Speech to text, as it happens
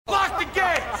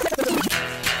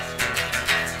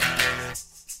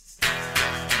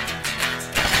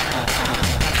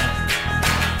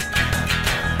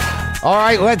All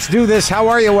right, let's do this. How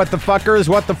are you, what the fuckers,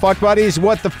 what the fuck buddies,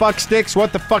 what the fuck sticks,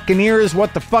 what the fucking ears,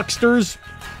 what the fucksters,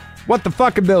 what the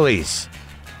fuckabillies?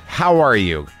 How are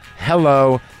you?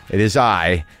 Hello, it is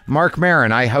I, Marc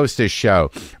Maron. I host this show.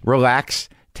 Relax,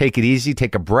 take it easy,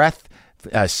 take a breath.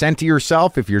 Center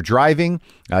yourself if you're driving.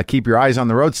 Keep your eyes on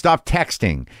the road. Stop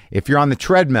texting. If you're on the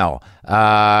treadmill,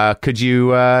 could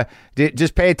you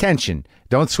just pay attention?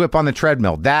 Don't slip on the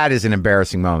treadmill. That is an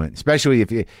embarrassing moment, especially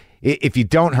if you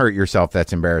don't hurt yourself.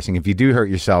 That's embarrassing. If you do hurt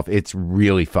yourself, it's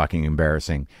really fucking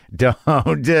embarrassing.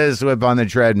 Don't just slip on the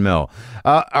treadmill.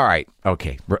 All right.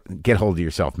 Okay. Get hold of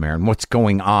yourself, Maron. What's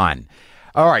going on?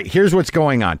 All right. Here's what's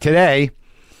going on. Today,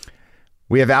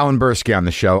 we have Alan Bursky on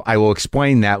the show. I will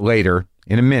explain that later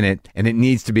in a minute, and it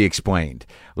needs to be explained.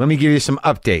 Let me give you some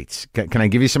updates. Can I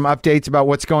give you some updates about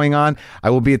what's going on? I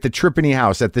will be at the Tripany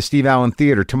House at the Steve Allen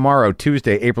Theater tomorrow,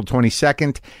 Tuesday, April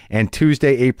 22nd, and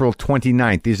Tuesday, April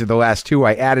 29th. These are the last two.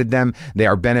 I added them. They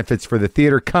are benefits for the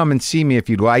theater. Come and see me if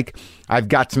you'd like. I've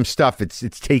got some stuff. It's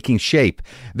taking shape.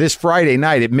 This Friday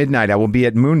night at midnight, I will be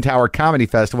at Moon Tower Comedy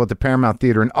Festival at the Paramount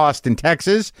Theater in Austin,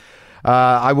 Texas.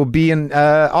 I will be in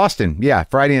Austin,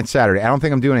 Friday and Saturday. I don't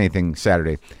think I'm doing anything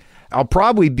Saturday. I'll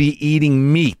probably be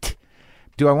eating meat.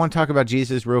 Do I want to talk about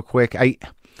Jesus real quick? I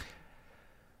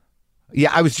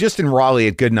was just in Raleigh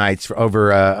at Good Nights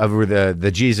over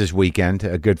the Jesus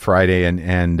weekend, Good Friday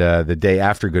and the day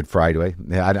after Good Friday.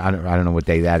 I don't know what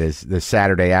day that is. The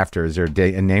Saturday after. Is there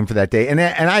a name for that day? And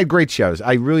I had great shows.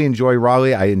 I really enjoy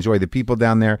Raleigh. I enjoy the people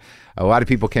down there. A lot of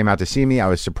people came out to see me. I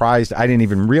was surprised. I didn't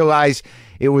even realize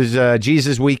it was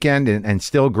Jesus weekend and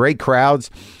still great crowds.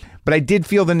 But I did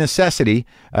feel the necessity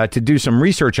to do some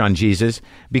research on Jesus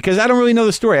because I don't really know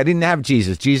the story. I didn't have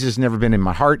Jesus. Jesus has never been in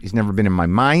my heart. He's never been in my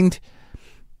mind.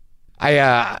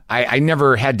 I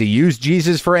never had to use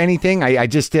Jesus for anything. I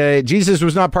just Jesus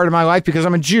was not part of my life because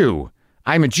I'm a Jew.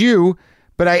 I'm a Jew,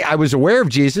 but I was aware of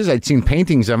Jesus. I'd seen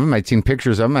paintings of him. I'd seen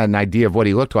pictures of him. I had an idea of what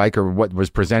he looked like or what was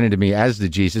presented to me as the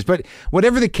Jesus. But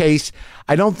whatever the case,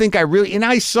 I don't think I really, and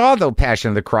I saw the Passion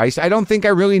of the Christ. I don't think I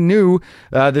really knew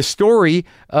the story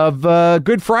of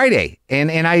Good Friday. And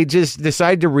I just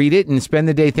decided to read it and spend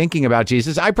the day thinking about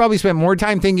Jesus. I probably spent more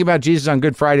time thinking about Jesus on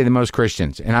Good Friday than most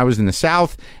Christians. And I was in the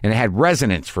South and it had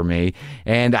resonance for me.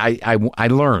 And I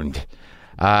learned.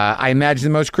 I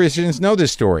imagine most Christians know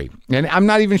this story, and I'm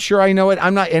not even sure I know it.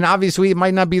 And obviously it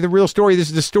might not be the real story. This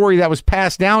is the story that was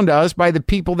passed down to us by the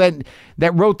people that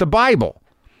wrote the Bible.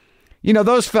 You know,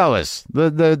 those fellas,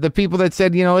 the people that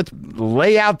said, let's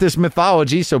lay out this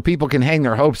mythology so people can hang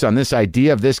their hopes on this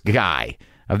idea of this guy,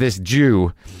 of this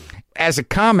Jew. As a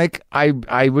comic,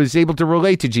 I was able to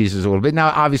relate to Jesus a little bit. Now,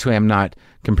 obviously, I'm not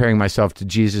comparing myself to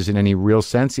Jesus in any real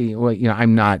sense.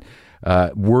 I'm not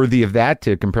worthy of that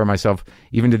to compare myself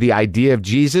even to the idea of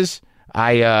Jesus.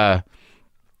 I'm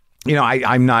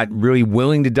not really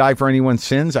willing to die for anyone's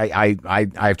sins. I've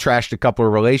trashed a couple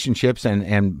of relationships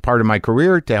and part of my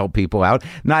career to help people out,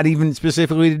 not even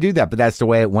specifically to do that, but that's the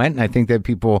way it went. And I think that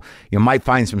people, might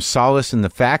find some solace in the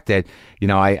fact that,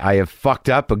 I have fucked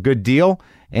up a good deal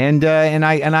and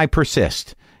I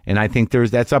persist. And I think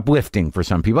that's uplifting for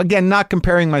some people. Again, not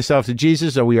comparing myself to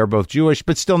Jesus, though we are both Jewish,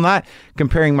 but still not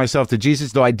comparing myself to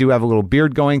Jesus, though I do have a little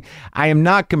beard going. I am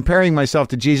not comparing myself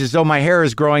to Jesus, though my hair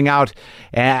is growing out.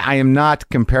 I am not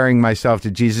comparing myself to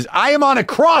Jesus. I am on a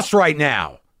cross right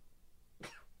now.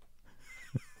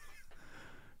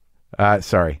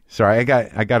 Sorry. I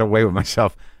got away with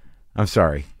myself. I'm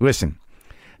sorry. Listen.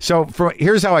 So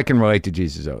here's how I can relate to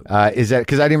Jesus, is that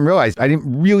because I didn't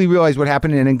really realize what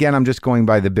happened. And again, I'm just going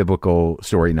by the biblical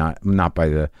story, not by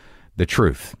the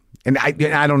truth. And I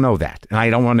don't know that. And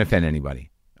I don't want to offend anybody.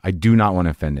 I do not want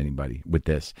to offend anybody with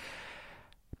this.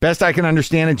 Best I can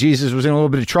understand it, Jesus was in a little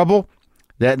bit of trouble.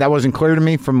 That wasn't clear to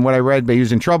me from what I read, but he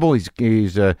was in trouble.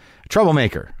 He's a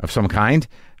troublemaker of some kind,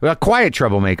 a quiet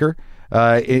troublemaker.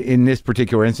 In this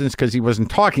particular instance, because he wasn't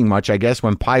talking much, I guess,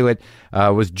 when Pilate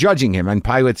was judging him. And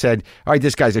Pilate said, all right,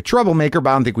 this guy's a troublemaker, but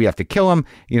I don't think we have to kill him.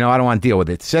 I don't want to deal with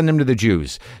it. Send him to the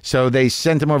Jews. So they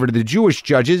sent him over to the Jewish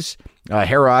judges,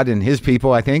 Herod and his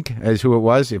people, I think, is who it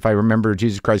was, if I remember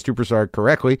Jesus Christ Superstar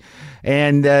correctly.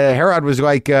 And Herod was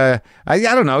like, I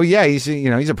don't know. Yeah, he's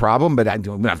a problem, but we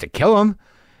don't have to kill him.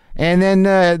 And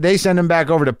then they send him back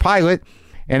over to Pilate.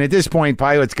 And at this point,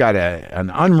 Pilate's got an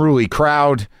unruly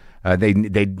crowd.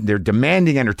 They're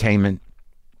demanding entertainment,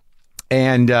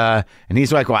 and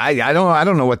he's like, well, I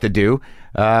don't know what to do.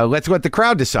 Let's let the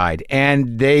crowd decide.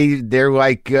 And they're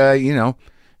like,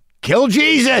 kill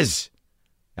Jesus.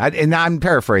 And I'm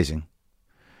paraphrasing,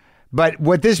 but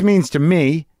what this means to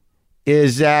me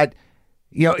is that,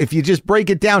 if you just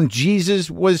break it down, Jesus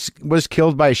was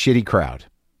killed by a shitty crowd.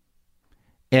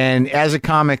 And as a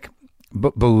comic,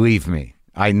 believe me,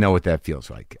 I know what that feels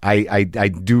like. I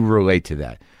do relate to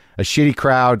that. A shitty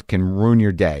crowd can ruin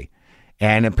your day.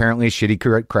 And apparently a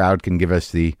shitty crowd can give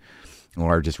us the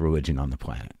largest religion on the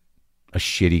planet. A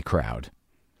shitty crowd.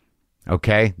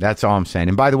 Okay? That's all I'm saying.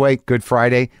 And by the way, Good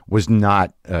Friday was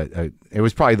not, it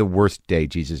was probably the worst day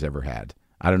Jesus ever had.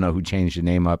 I don't know who changed the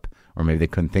name up, or maybe they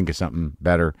couldn't think of something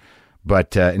better.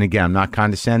 But, and again, I'm not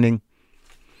condescending.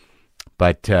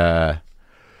 But,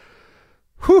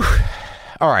 whew.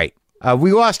 All right.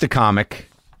 We lost a comic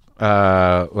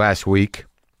last week.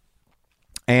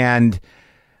 And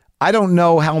I don't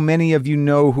know how many of you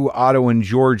know who Otto and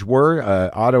George were.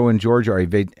 Otto and George were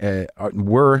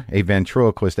a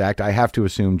ventriloquist act. I have to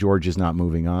assume George is not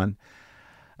moving on.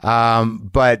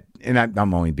 But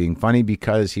I'm only being funny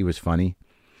because he was funny.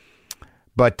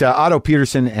 But Otto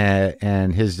Peterson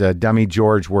and his dummy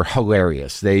George were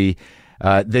hilarious. They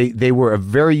were a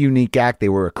very unique act. They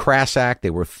were a crass act. They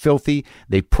were filthy.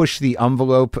 They pushed the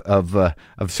envelope of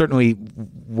certainly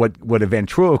what a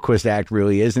ventriloquist act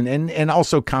really is, and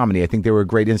also comedy. I think they were a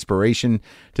great inspiration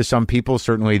to some people.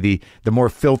 Certainly the more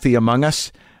filthy among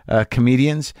us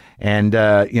comedians. And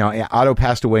Otto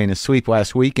passed away in his sleep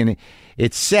last week, and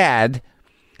it's sad.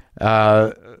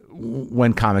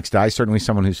 When comics die, certainly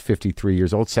someone who's 53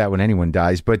 years old, sad when anyone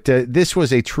dies. But this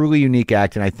was a truly unique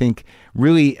act, and I think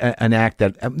really an act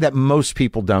that most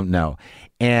people don't know.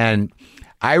 And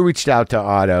I reached out to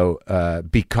Otto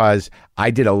because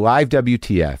I did a live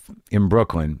WTF in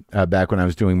Brooklyn back when I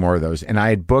was doing more of those, and I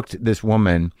had booked this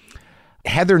woman,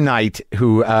 Heather Knight,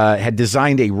 who had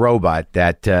designed a robot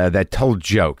that told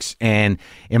jokes. And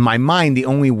in my mind, the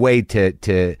only way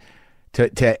to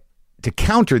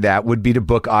counter that would be to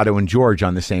book Otto and George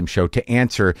on the same show to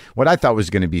answer what I thought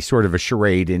was going to be sort of a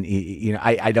charade. And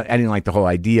I didn't like the whole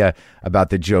idea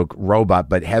about the joke robot,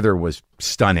 but Heather was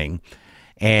stunning,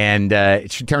 and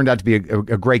she turned out to be a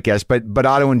great guest. But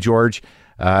Otto and George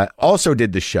also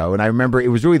did the show, and I remember it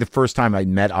was really the first time I'd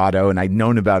met Otto, and I'd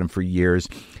known about him for years.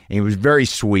 And he was very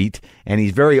sweet, and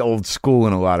he's very old school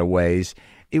in a lot of ways.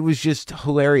 It was just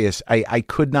hilarious. I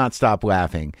could not stop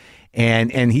laughing.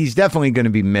 And he's definitely going to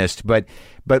be missed, but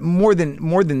more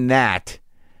than that,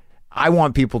 I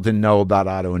want people to know about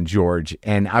Otto and George,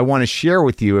 and I want to share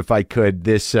with you, if I could,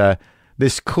 this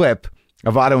clip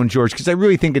of Otto and George, because I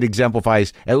really think it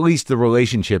exemplifies at least the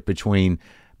relationship between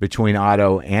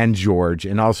Otto and George,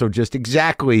 and also just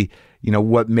exactly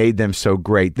what made them so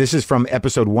great. This is from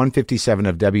episode 157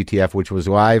 of WTF, which was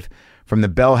live from the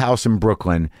Bell House in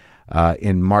Brooklyn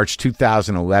in March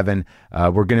 2011.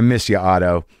 We're going to miss you,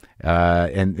 Otto.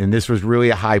 And this was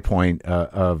really a high point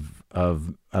of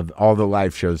all the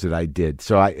live shows that I did.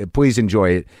 So please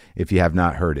enjoy it if you have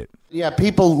not heard it. Yeah,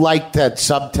 people like that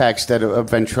subtext that a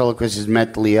ventriloquist is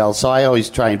mentally ill. So I always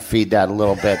try and feed that a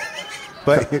little bit.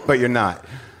 But you're not.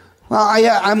 Well,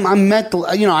 I'm mental.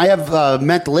 I have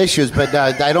mental issues, but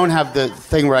I don't have the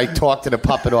thing where I talk to the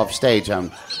puppet off stage.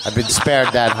 I've been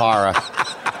spared that horror.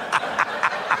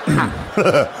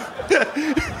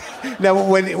 Now,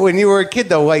 when you were a kid,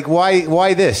 though, like,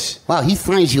 why this? Well, he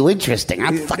finds you interesting.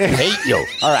 I fucking hate you.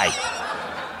 All right.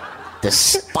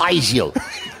 Despise you.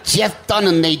 Jeff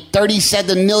Dunham made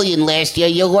 $37 million last year.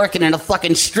 You're working in a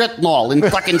fucking strip mall in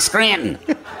fucking Scranton.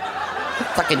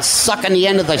 Fucking sucking the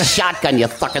end of the shotgun, you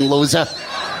fucking loser.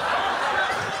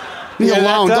 Leave me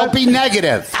alone. Don't be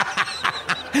negative.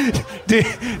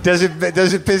 Does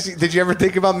it piss you? Did you ever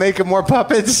think about making more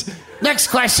puppets? Next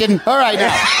question. All right. Now.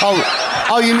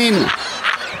 Oh, you mean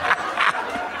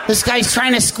this guy's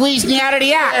trying to squeeze me out of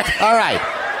the act? All right.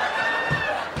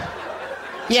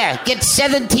 Yeah, get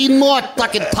 17 more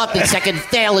fucking puppets that can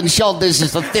fail in show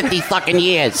business for 50 fucking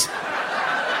years.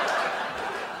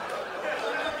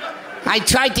 I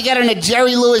tried to get on a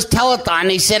Jerry Lewis telethon.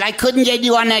 They said I couldn't get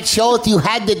you on that show if you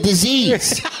had the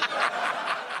disease.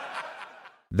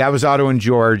 That was Otto and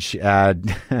George. I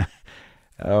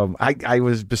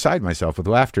was beside myself with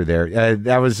laughter there.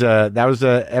 That was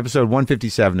episode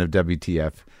 157 of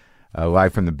WTF,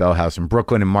 live from the Bell House in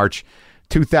Brooklyn in March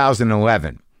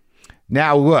 2011.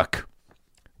 Now, look,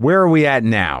 where are we at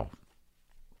now?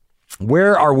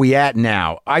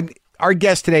 Our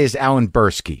guest today is Alan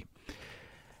Bursky.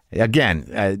 Again,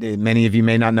 many of you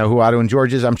may not know who Otto and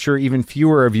George is. I'm sure even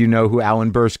fewer of you know who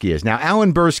Alan Bursky is. Now,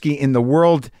 Alan Bursky, in the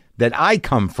world that I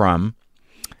come from,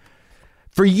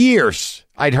 for years,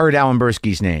 I'd heard Alan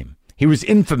Bursky's name. He was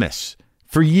infamous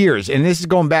for years, and this is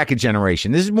going back a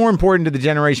generation. This is more important to the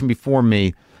generation before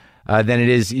me than it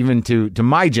is even to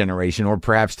my generation, or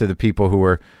perhaps to the people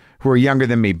who who are younger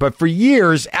than me. But for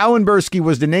years, Alan Bursky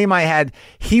was the name I had.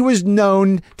 He was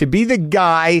known to be the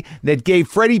guy that gave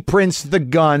Freddie Prinze the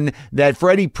gun that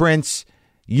Freddie Prinze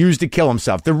used to kill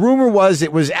himself. The rumor was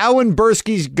it was Alan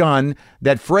Bursky's gun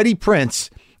that Freddie Prinze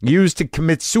used to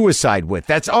commit suicide with.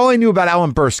 That's all I knew about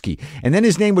Alan Bursky. And then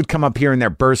his name would come up here and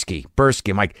there, Bursky.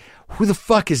 I'm like, who the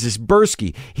fuck is this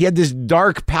Bursky? He had this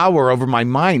dark power over my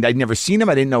mind. I'd never seen him.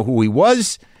 I didn't know who he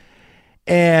was.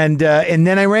 And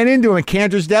then I ran into him at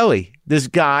Cantor's Deli. This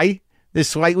guy, this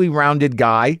slightly rounded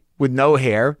guy with no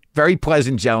hair, very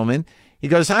pleasant gentleman. He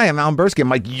goes, "Hi, I'm Alan Bursky." I'm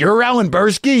like, "You're Alan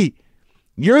Bursky?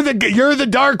 You're the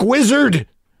dark wizard?"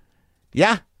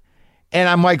 Yeah. And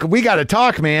I'm like, "We got to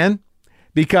talk, man."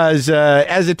 Because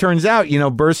as it turns out,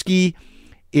 Bursky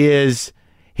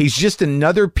he's just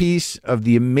another piece of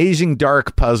the amazing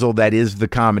dark puzzle that is the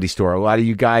Comedy Store. A lot of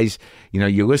you guys,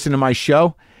 you listen to my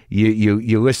show,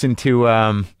 you listen to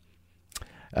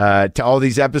all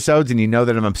these episodes, and you know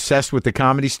that I'm obsessed with the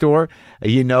Comedy Store.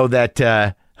 You know that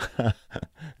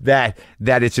that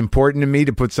it's important to me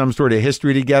to put some sort of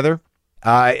history together.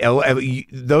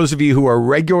 Those of you who are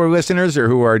regular listeners or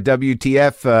who are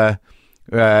WTF.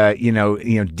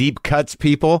 Deep cuts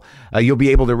people, you'll be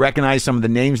able to recognize some of the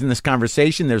names in this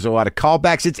conversation. There's a lot of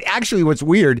callbacks. It's actually, what's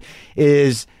weird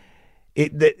is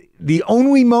the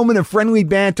only moment of friendly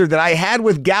banter that I had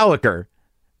with Gallagher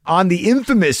on the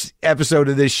infamous episode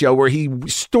of this show where he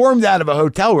stormed out of a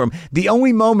hotel room, the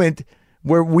only moment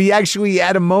where we actually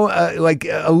had a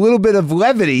little bit of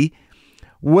levity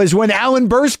was when Alan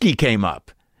Bursky came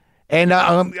up. And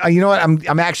you know what?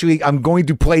 I'm going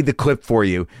to play the clip for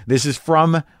you. This is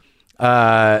from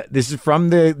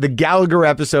the Gallagher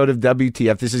episode of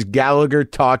WTF. This is Gallagher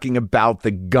talking about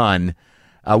the gun,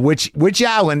 which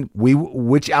Alan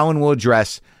will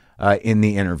address in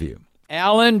the interview.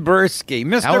 Alan Bursky,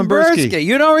 Mr. Alan Bursky.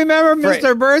 You don't remember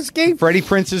Mr. Bursky? Freddie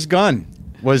Prinze's gun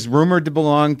was rumored to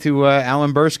belong to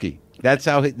Alan Bursky. That's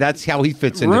how he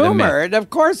fits into the myth. Rumored?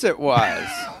 Of course it was.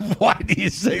 Why do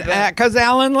you say that? Because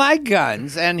Alan liked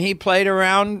guns, and he played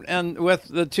around and with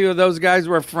the two of those guys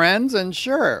were friends, and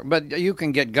sure. But you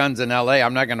can get guns in L.A.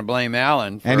 I'm not going to blame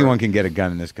Alan. Anyone can get a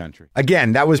gun in this country.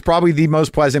 Again, that was probably the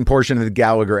most pleasant portion of the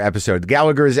Gallagher episode.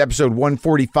 Gallagher is episode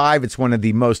 145. It's one of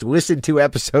the most listened to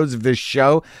episodes of this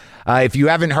show. If you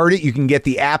haven't heard it, you can get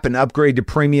the app and upgrade to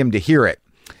premium to hear it.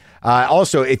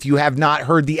 Also, if you have not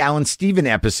heard the Alan Stephen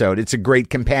episode, it's a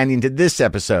great companion to this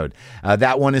episode.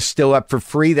 That one is still up for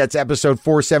free. That's episode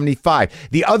 475.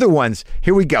 The other ones,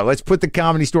 here we go. Let's put the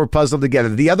Comedy Store puzzle together.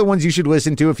 The other ones you should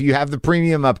listen to if you have the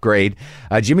premium upgrade.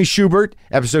 Jimmy Schubert,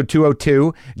 episode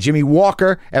 202. Jimmy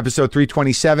Walker, episode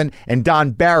 327. And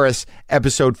Don Barris,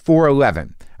 episode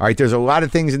 411. All right, there's a lot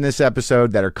of things in this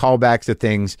episode that are callbacks to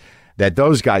things that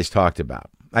those guys talked about.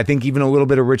 I think even a little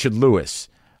bit of Richard Lewis.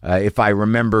 If I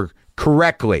remember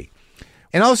correctly.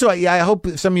 And also, I hope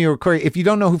some of you are clear. If you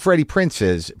don't know who Freddie Prinze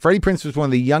is, Freddie Prinze was one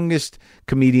of the youngest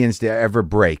comedians to ever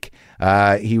break.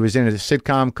 He was in a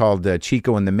sitcom called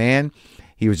Chico and the Man.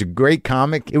 He was a great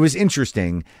comic. It was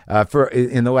interesting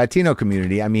in the Latino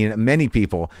community. I mean, many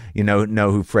people,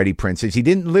 know who Freddie Prinze is. He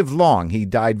didn't live long. He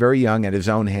died very young at his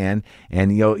own hand,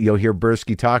 and you'll hear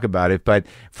Bursky talk about it. But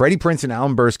Freddie Prinze and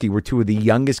Alan Bursky were two of the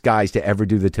youngest guys to ever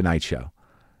do The Tonight Show.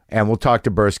 And we'll talk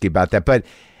to Bursky about that. But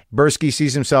Bursky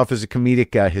sees himself as a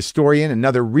comedic historian.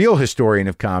 Another real historian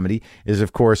of comedy is,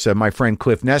 of course, my friend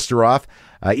Kliph Nesteroff,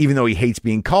 even though he hates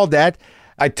being called that.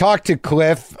 I talked to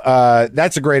Kliph.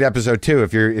 That's a great episode, too.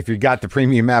 If you got the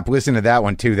premium app, listen to that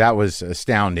one, too. That was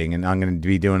astounding. And I'm going to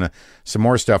be doing some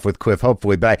more stuff with Kliph,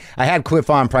 hopefully. But I had Kliph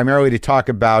on primarily to talk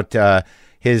about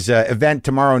his event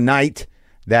tomorrow night.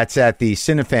 That's at the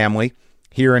Cinefamily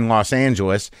here in Los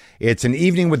Angeles. It's an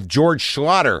evening with George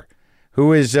Schlatter,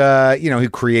 who is, who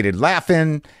created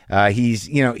Laugh-In.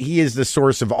 He is the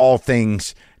source of all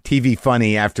things TV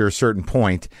funny after a certain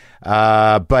point.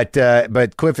 But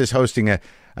Kliph is hosting an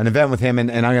event with him, and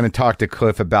I'm going to talk to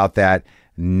Kliph about that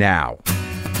now.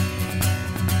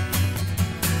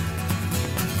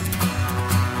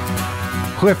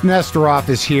 Kliph Nesteroff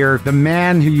is here, the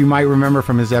man who you might remember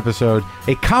from his episode,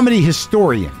 a comedy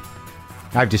historian.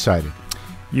 I've decided.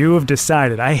 You have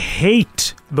decided. I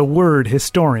hate the word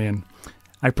historian.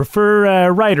 I prefer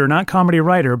a writer, not comedy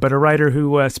writer, but a writer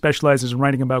who specializes in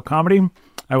writing about comedy.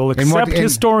 I will accept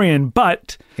historian,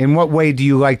 but... In what way do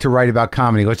you like to write about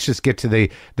comedy? Let's just get to the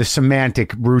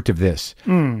semantic root of this.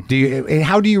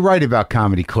 How do you write about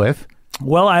comedy, Kliph?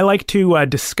 Well, I like to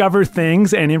discover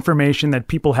things and information that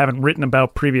people haven't written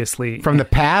about previously. From the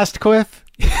past, Kliph?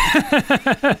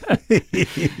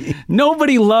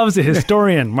 Nobody loves a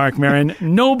historian, Marc Maron.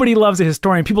 Nobody loves a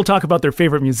historian. People talk about their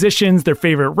favorite musicians, their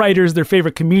favorite writers, their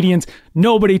favorite comedians.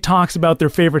 Nobody talks about their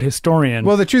favorite historian.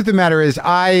 Well, the truth of the matter is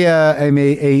I am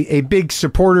a big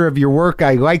supporter of your work.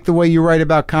 I like the way you write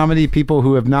about comedy. People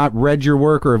who have not read your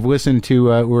work or have listened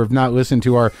to or have not listened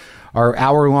to our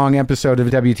hour-long episode of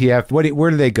WTF,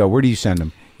 where do they go? Where do you send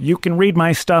them? You can read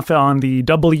my stuff on the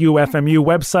WFMU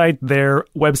website, their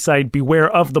website, Beware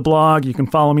of the Blog. You can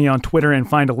follow me on Twitter and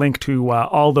find a link to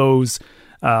all those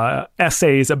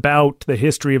essays about the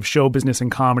history of show business and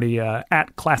comedy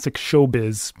at Classic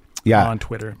Showbiz on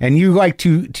Twitter. And you like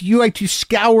to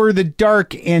scour the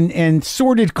dark and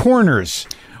sordid corners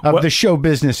of the show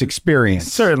business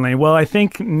experience. Certainly. Well, I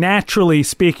think naturally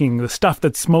speaking, the stuff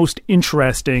that's most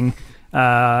interesting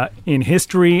in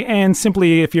history, and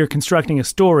simply if you're constructing a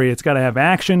story, it's got to have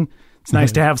action. It's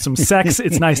nice to have some sex.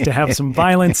 It's nice to have some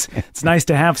violence. It's nice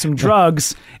to have some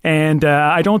drugs. And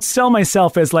I don't sell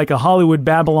myself as like a Hollywood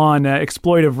Babylon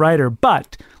exploitive writer,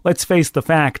 but let's face the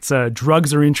facts.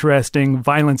 Drugs are interesting.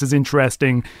 Violence is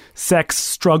interesting. Sex,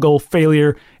 struggle,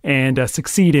 failure, and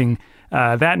succeeding.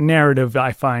 That narrative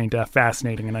I find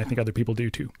fascinating, and I think other people do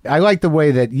too. I like the way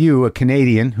that you, a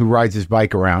Canadian who rides his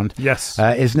bike around,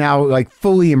 is now like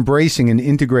fully embracing and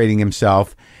integrating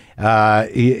himself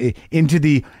into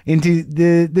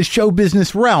the show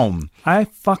business realm. I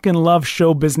fucking love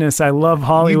show business. I love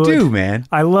Hollywood. You do, man.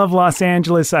 I love Los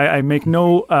Angeles. I make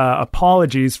no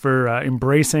apologies for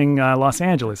embracing Los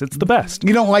Angeles. It's the best.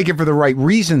 You don't like it for the right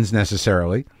reasons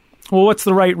necessarily. Well, what's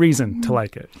the right reason to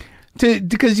like it?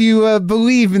 Because you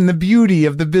believe in the beauty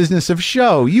of the business of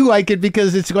show. You like it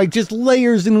because it's like just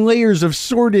layers and layers of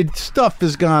sordid stuff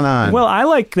has gone on. Well, I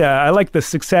like the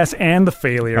success and the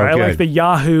failure. I like the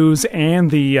yahoos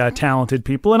and the talented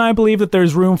people, and I believe that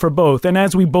there's room for both. And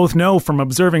as we both know from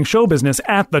observing show business,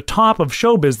 at the top of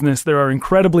show business, there are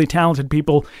incredibly talented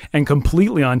people and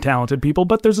completely untalented people,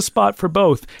 but there's a spot for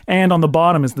both. And on the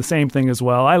bottom is the same thing as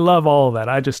well. I love all of that.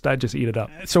 I just eat it up.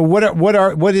 So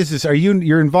what is this?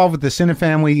 You're involved with the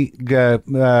Cinefamily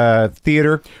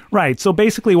Theater? Right. So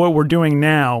basically what we're doing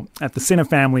now at the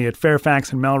Cinefamily at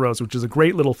Fairfax and Melrose, which is a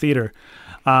great little theater,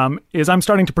 is I'm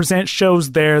starting to present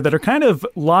shows there that are kind of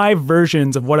live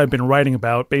versions of what I've been writing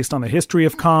about based on the history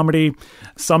of comedy.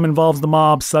 Some involves the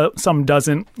mob, some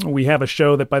doesn't. We have a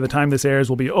show that by the time this airs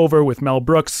will be over with Mel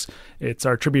Brooks. It's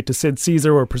our tribute to Sid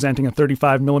Caesar. We're presenting a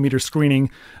 35mm screening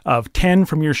of 10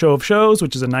 from Your Show of Shows,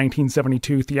 which is a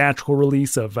 1972 theatrical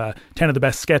release of 10 of the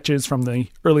best sketches from the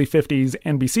early 50s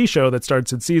NBC show that starred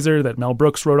Sid Caesar, that Mel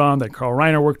Brooks wrote on, that Carl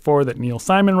Reiner worked for, that Neil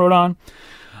Simon wrote on.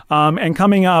 And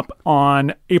coming up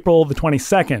on April the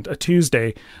 22nd, a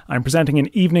Tuesday, I'm presenting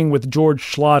an evening with George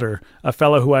Schlatter, a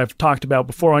fellow who I've talked about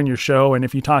before on your show. And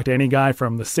if you talk to any guy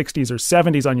from the 60s or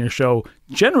 70s on your show,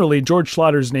 generally George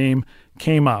Schlatter's name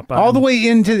came up. All the way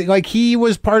into, like, he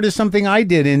was part of something I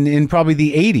did in probably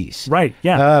the 80s. Right,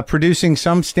 yeah. Producing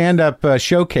some stand-up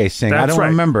showcase thing. I don't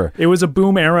remember. It was a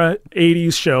boom era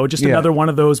 80s show, just another one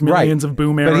of those millions of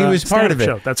boom era. But he was part of it.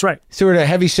 Show. That's right. Sort of a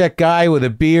heavyset guy with a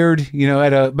beard,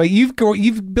 but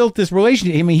you've built this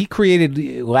relationship. I mean, he created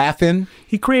Laugh-In.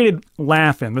 He created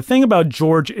Laugh-In. The thing about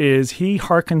George is he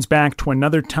harkens back to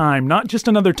another time, not just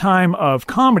another time of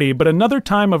comedy, but another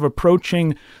time of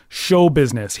approaching show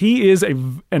business. He is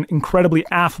an incredibly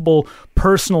affable,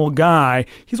 personal guy.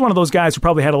 He's one of those guys who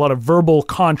probably had a lot of verbal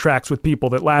contracts with people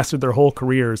that lasted their whole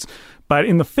careers. But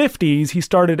in the 50s, he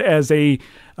started as a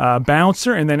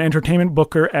bouncer and then entertainment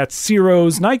booker at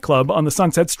Ciro's nightclub on the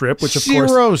Sunset Strip, which of course...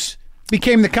 Ciro's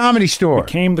became the Comedy Store.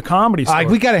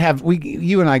 We got to have, we're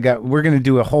going to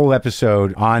do a whole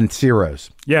episode on Ciro's.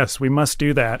 Yes, we must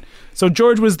do that. So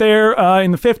George was there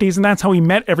in the 50s, and that's how he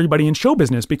met everybody in show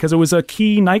business, because it was a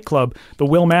key nightclub. The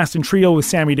Will Maston Trio with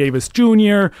Sammy Davis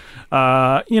Jr.,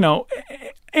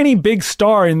 any big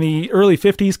star in the early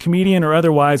 50s, comedian or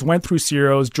otherwise, went through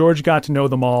Ciro's. George got to know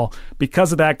them all.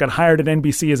 Because of that, got hired at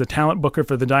NBC as a talent booker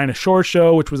for the Dinah Shore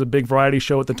Show, which was a big variety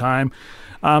show at the time.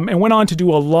 And went on to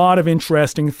do a lot of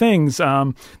interesting things.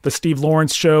 The Steve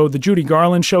Lawrence Show, the Judy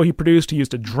Garland Show he produced. He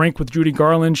used to drink with Judy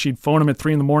Garland. She'd phone him at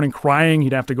 3 a.m. crying.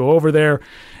 He'd have to go over there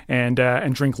and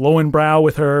drink Lowenbrow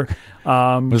with her.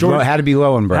 George had to be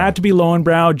Lowenbrow. Had to be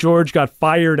Lowenbrow. George got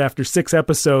fired after 6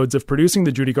 episodes of producing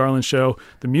the Judy Garland Show.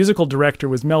 The musical director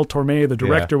was Mel Torme. The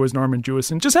director was Norman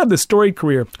Jewison. Just had this storied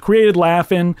career. Created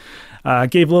Laugh-In.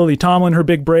 Gave Lily Tomlin her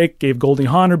big break, gave Goldie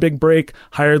Hawn her big break,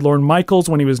 hired Lorne Michaels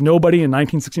when he was nobody in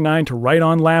 1969 to write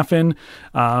on Laugh-In,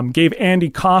 gave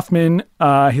Andy Kaufman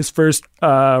his first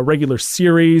regular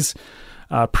series,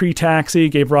 pre-Taxi,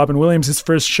 gave Robin Williams his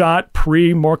first shot,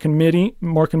 pre-Mork and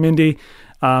Mindy.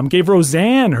 Gave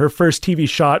Roseanne her first TV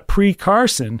shot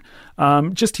pre-Carson.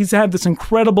 He's had this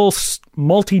incredible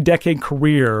multi-decade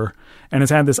career and has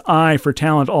had this eye for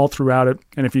talent all throughout it.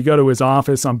 And if you go to his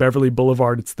office on Beverly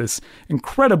Boulevard, it's this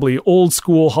incredibly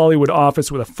old-school Hollywood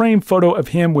office with a framed photo of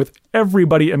him with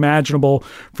everybody imaginable,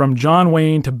 from John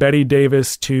Wayne to Bette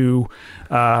Davis to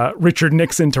Richard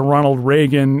Nixon to Ronald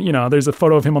Reagan. You know, there's a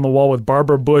photo of him on the wall with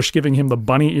Barbara Bush giving him the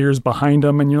bunny ears behind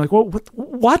him. And you're like, well,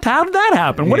 what? How did that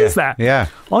happen? What is that? Yeah.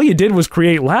 All you did was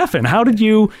create Laugh-In. How did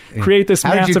you create this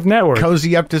massive network?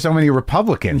 Cozy up to so many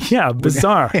Republicans. Yeah,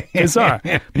 bizarre.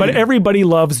 But everybody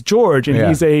loves George, and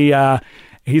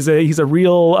he's a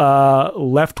real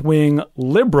left-wing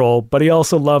liberal, but he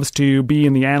also loves to be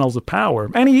in the annals of power.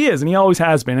 And he is, and he always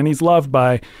has been, and he's loved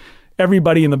by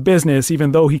everybody in the business,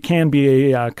 even though he can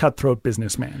be a cutthroat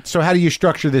businessman. So how do you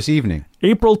structure this evening?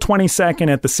 April 22nd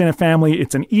at the Cinefamily.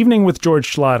 It's an evening with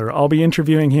George Schlatter. I'll be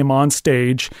interviewing him on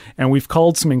stage, and we've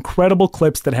culled some incredible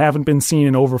clips that haven't been seen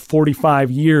in over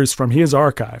 45 years from his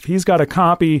archive. He's got a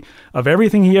copy of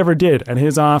everything he ever did at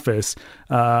his office,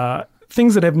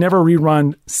 things that have never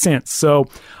rerun since. So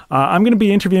I'm going to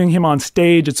be interviewing him on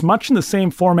stage. It's much in the same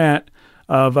format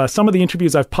of some of the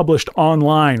interviews I've published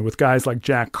online with guys like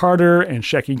Jack Carter and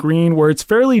Shecky Green, where it's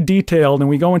fairly detailed and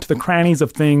we go into the crannies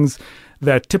of things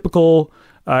that typical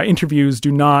interviews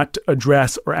do not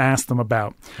address or ask them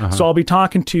about. So I'll be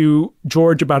talking to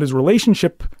George about his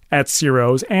relationship at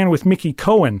Ciro's and with Mickey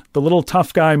Cohen, the little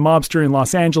tough guy mobster in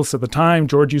Los Angeles at the time.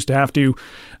 George used to have to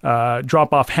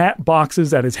drop off hat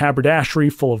boxes at his haberdashery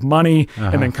full of money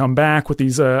and then come back with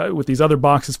these other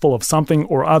boxes full of something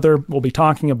or other. We'll be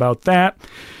talking about that.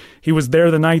 He was there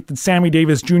the night that Sammy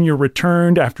Davis Jr.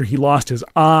 returned after he lost his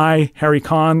eye. Harry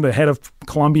Kahn, the head of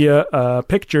Columbia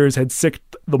Pictures, had sicked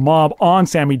the mob on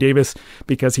Sammy Davis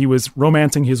because he was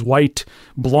romancing his white,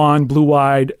 blonde,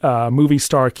 blue-eyed movie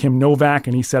star Kim Novak.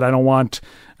 And he said, I don't want,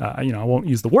 I won't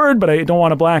use the word, but I don't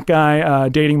want a black guy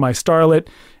dating my starlet.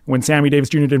 When Sammy Davis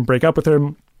Jr. didn't break up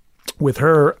with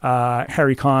her,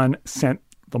 Harry Kahn sent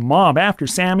the mob after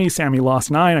Sammy. Sammy lost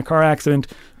an eye in a car accident.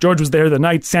 George was there the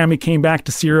night Sammy came back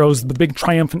to Ciro's, the big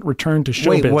triumphant return to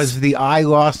showbiz. Wait, was the eye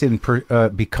lost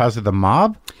because of the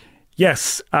mob?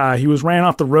 Yes, he was ran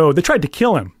off the road. They tried to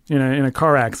kill him in a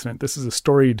car accident. This is a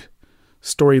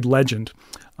storied legend.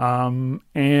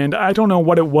 And I don't know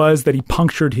what it was that he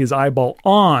punctured his eyeball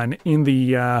on in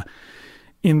the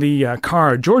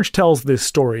car. George tells this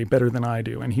story better than I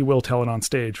do, and he will tell it on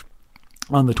stage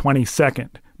on the 22nd.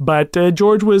 But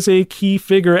George was a key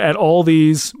figure at all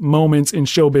these moments in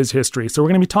showbiz history. So we're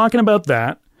going to be talking about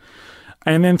that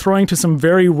and then throwing to some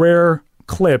very rare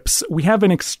clips. We have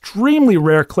an extremely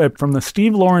rare clip from the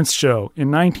Steve Lawrence Show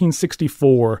in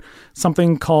 1964,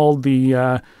 something called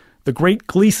the Great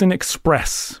Gleason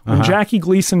Express. When Jackie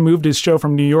Gleason moved his show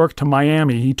from New York to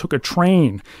Miami, he took a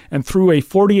train and threw a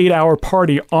 48-hour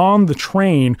party on the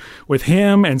train with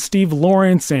him and Steve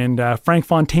Lawrence and Frank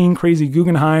Fontaine, Crazy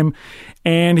Guggenheim.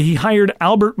 And he hired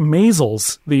Albert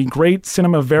Maysles, the great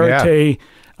cinema verite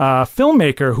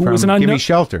filmmaker who was an Gimme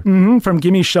Shelter. From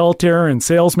Gimme Shelter and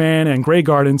Salesman and Grey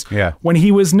Gardens. Yeah. When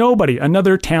he was nobody,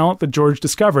 another talent that George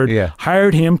discovered,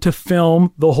 hired him to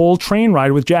film the whole train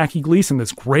ride with Jackie Gleason,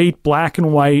 this great black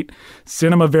and white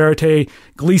cinema verite.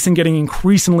 Gleason getting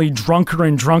increasingly drunker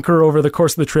and drunker over the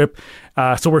course of the trip.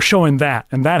 So we're showing that,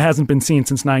 and that hasn't been seen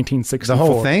since 1964. The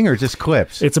whole thing or just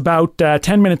clips? It's about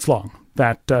 10 minutes long.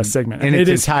 That segment. In its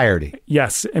entirety.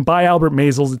 Yes. And by Albert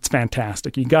Maysles, it's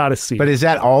fantastic. You got to see But is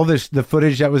that all the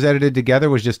footage that was edited together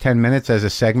was just 10 minutes as a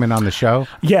segment on the show?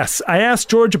 Yes. I asked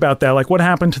George about that, like what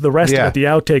happened to the rest of it, the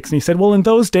outtakes. And he said, well, in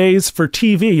those days for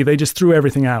TV, they just threw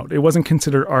everything out. It wasn't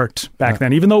considered art back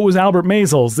then. Even though it was Albert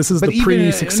Maysles, this is the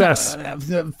pre-success.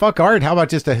 Fuck art. How about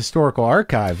just a historical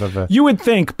archive of a... You would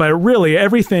think, but really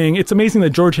everything, it's amazing that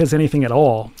George has anything at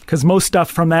all. Because most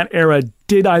stuff from that era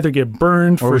did either get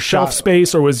burned for shelf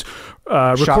space or was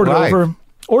recorded over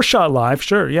or shot live.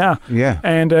 Sure. Yeah.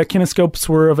 And kinescopes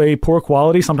were of a poor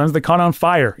quality. Sometimes they caught on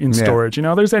fire in storage. You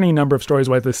know, there's any number of stories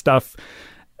why this stuff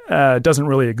doesn't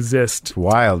really exist. It's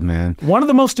wild, man. One of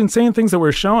the most insane things that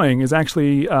we're showing is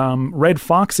actually Red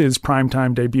Fox's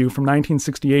primetime debut from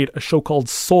 1968, a show called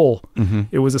Soul.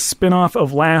 It was a spin-off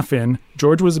of Laugh-In.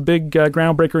 George was a big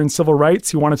groundbreaker in civil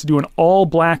rights. He wanted to do an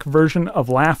all-black version of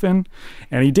Laugh-In,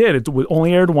 and he did. It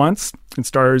only aired once. It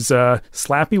stars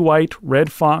Slappy White,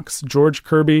 Red Fox, George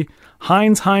Kirby,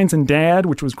 Hines and Dad,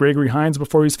 which was Gregory Hines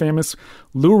before he was famous,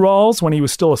 Lou Rawls when he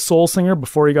was still a soul singer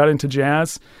before he got into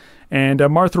jazz, and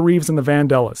Martha Reeves and the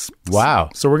Vandellas. Wow.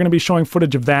 So we're going to be showing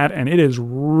footage of that, and it is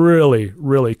really,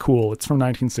 really cool. It's from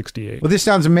 1968. Well, this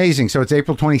sounds amazing. So it's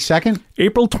April 22nd?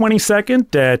 April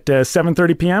 22nd at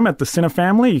 7:30 p.m. at the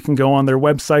Cinefamily. You can go on their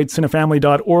website,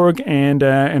 cinefamily.org,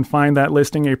 and find that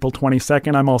listing April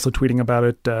 22nd. I'm also tweeting about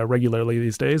it regularly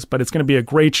these days, but it's going to be a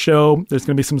great show. There's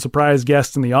going to be some surprise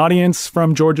guests in the audience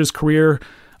from George's career.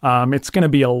 It's going to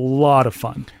be a lot of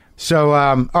fun. So,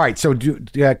 all right. So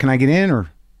can I get in or?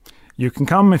 You can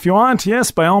come if you want. Yes,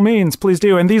 by all means, please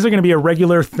do. And these are going to be a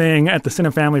regular thing at the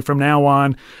Cinefamily from now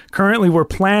on. Currently, we're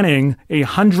planning a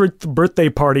 100th birthday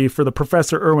party for the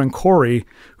Professor Irwin Corey,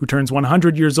 who turns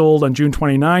 100 years old on June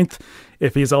 29th.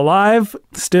 If he's alive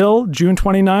still, June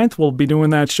 29th, we'll be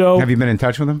doing that show. Have you been in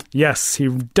touch with him? Yes, he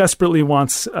desperately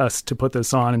wants us to put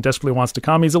this on and desperately wants to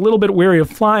come. He's a little bit weary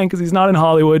of flying because he's not in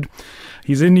Hollywood.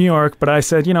 He's in New York, but I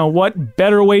said, you know, what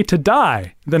better way to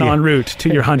die than en route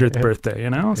to your 100th birthday, you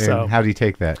know? So how did he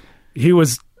take that? He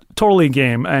was totally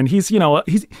game, and he was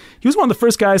one of the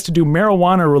first guys to do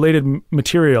marijuana-related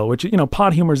material, which, you know,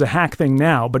 pot humor is a hack thing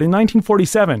now, but in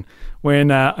 1947,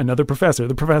 when another professor,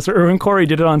 the Professor Irwin Corey,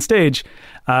 did it on stage,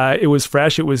 it was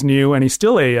fresh, it was new, and he's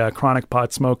still a chronic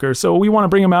pot smoker, so we want to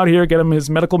bring him out here, get him his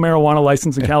medical marijuana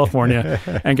license in California,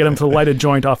 and get him to light a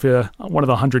joint off one of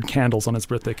the 100 candles on his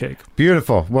birthday cake.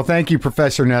 Beautiful. Well, thank you,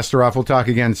 Professor Nesteroff. We'll talk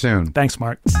again soon. Thanks,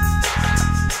 Marc.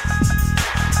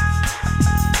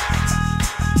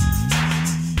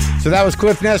 So that was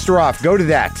Kliph Nesteroff. Go to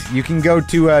that. You can go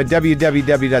to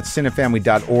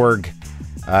www.cinefamily.org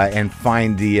and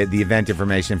find the event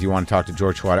information if you want to talk to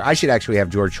George Schlatter. I should actually have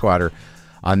George Schlatter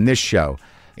on this show.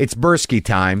 It's Bursky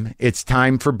time. It's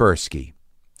time for Bursky.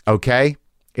 Okay?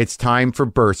 It's time for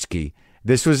Bursky.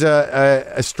 This was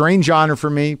a strange honor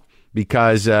for me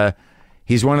because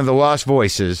he's one of the lost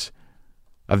voices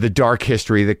of the dark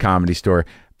history of the Comedy Store.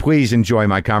 Please enjoy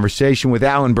my conversation with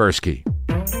Alan Bursky.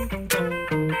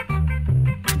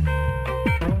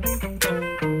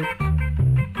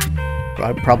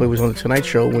 I probably was on the Tonight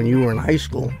Show when you were in high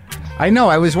school. I know.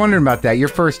 I was wondering about that. Your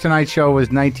first Tonight Show was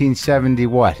 1970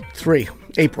 what? 3,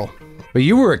 April. But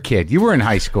you were a kid. You were in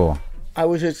high school. I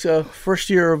was at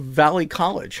first year of Valley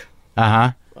College.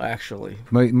 Uh-huh. Actually.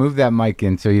 Move that mic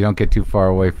in so you don't get too far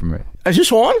away from it. Is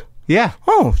this on? Yeah.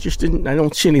 Oh, I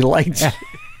don't see any lights.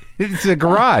 It's a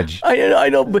garage. I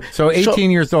know. But so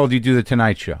 18 years old, you do the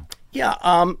Tonight Show. Yeah.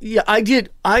 I did.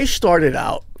 I started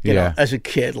out. You know, as a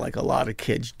kid, like a lot of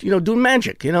kids, you know, doing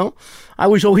magic, you know. I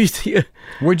was always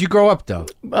Where'd you grow up, though?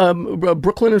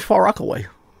 Brooklyn and Far Rockaway.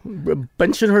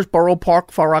 Bensonhurst Borough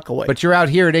Park, Far Rockaway. But you're out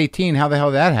here at 18. How the hell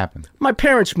did that happen? My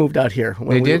parents moved out here.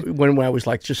 When they did? When I was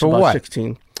like just about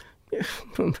 16. It's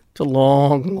a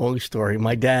long, long story.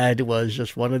 My dad was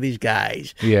just one of these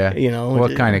guys. Yeah. You know.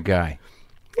 What kind of guy?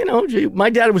 You know, my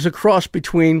dad was a cross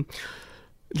between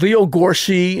Leo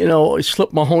Gorcey, you know,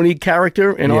 Slip Mahoney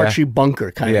character, and Archie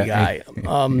Bunker kind of guy.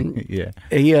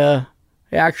 He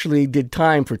actually did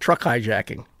time for truck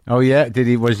hijacking. Oh yeah,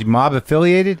 was he mob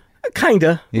affiliated?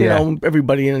 Kinda. You know,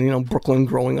 everybody in Brooklyn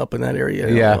growing up in that area.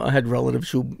 You know, I had relatives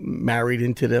who married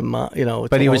into them. You know,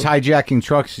 but he was hijacking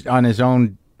trucks on his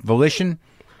own volition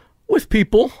with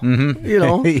people. You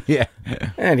know. Yeah.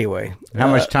 Anyway, how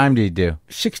much time did he do?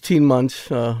 16 months,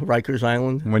 Rikers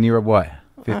Island. When you were what?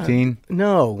 15?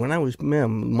 No, when I was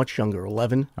much younger,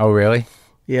 11. Oh, really?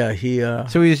 Yeah,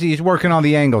 so he's working on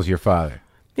the angles, your father.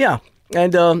 Yeah,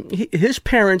 and his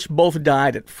parents both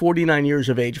died at 49 years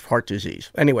of age of heart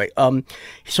disease. Anyway,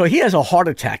 so he has a heart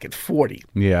attack at 40.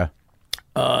 Yeah.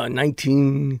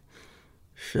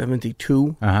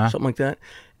 1972, something like that.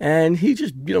 And he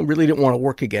just, really didn't want to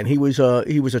work again. He was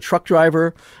a truck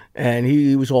driver, and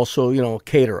he was also, a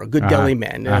caterer, a good deli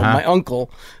man. My uncle,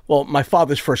 my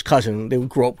father's first cousin, they would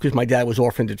grow up because my dad was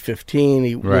orphaned at 15.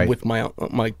 He lived with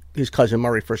his cousin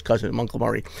Murray, first cousin, Uncle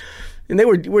Murray. And they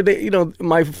were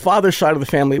my father's side of the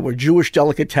family were Jewish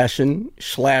delicatessen /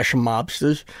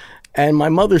 mobsters, and my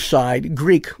mother's side,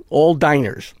 Greek, all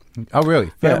diners. Oh,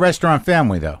 really? Yeah. Restaurant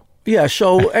family, though. Yeah,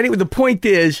 so anyway, the point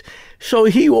is, so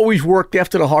he always worked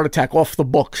after the heart attack off the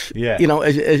books, as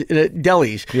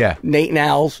delis. Yeah. Nate and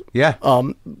Al's. Yeah.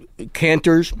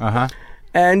 Cantors.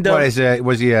 And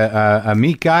was he a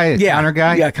meat guy, a counter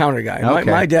guy? Yeah, counter guy. Okay.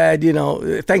 My dad,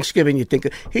 Thanksgiving, you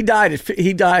think he died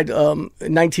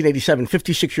 1987,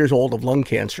 56 years old of lung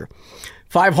cancer.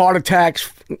 5 heart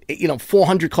attacks,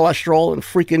 400 cholesterol, and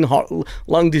freaking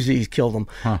lung disease killed him.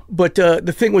 Huh. But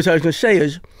the thing I was going to say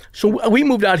is, so we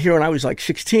moved out here when I was like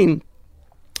 16,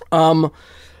 and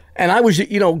I was,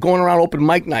 going around open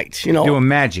mic nights, Doing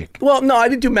magic. Well, no, I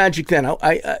didn't do magic then.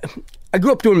 I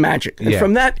grew up doing magic. And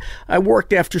from that, I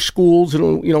worked after schools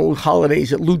and,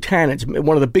 holidays at Lieutenant's,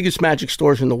 one of the biggest magic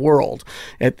stores in the world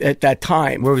at that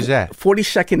time. Where was that?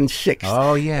 42nd and 6th.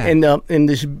 Oh, yeah. And in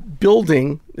this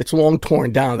building, it's long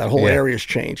torn down. That whole area's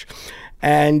changed.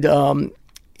 And,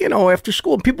 after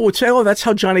school, people would say, oh, that's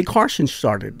how Johnny Carson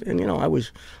started. And, I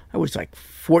was like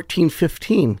 14,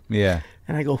 15. Yeah.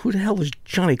 And I go, who the hell is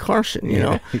Johnny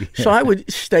Carson, So I would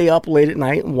stay up late at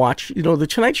night and watch, The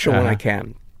Tonight Show when I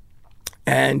can.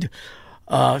 And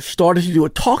started to do a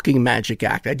talking magic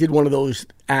act. I did one of those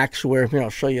acts where, I'll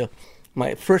show you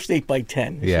my first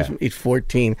 8x10. This is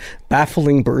 814,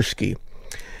 Baffling Bursky.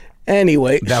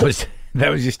 Anyway. That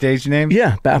was your stage name?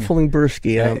 Yeah, Baffling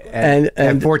Bursky.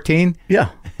 At 14? Yeah.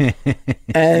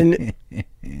 And...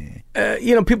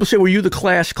 people say, were you the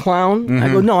class clown? Mm-hmm. I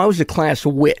go, no, I was the class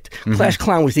wit. Mm-hmm. Class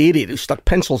clown was the idiot who stuck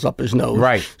pencils up his nose.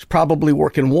 Right. He's probably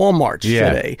working Walmarts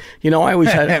today. I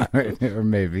always had... or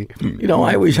maybe.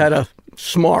 I always had a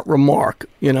smart remark,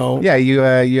 Yeah,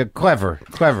 you're clever.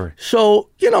 So,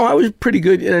 I was pretty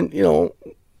good and,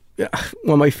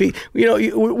 on my feet. Where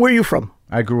are you from?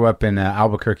 I grew up in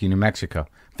Albuquerque, New Mexico.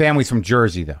 Family's from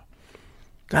Jersey, though.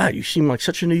 God, you seem like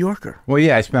such a New Yorker. Well,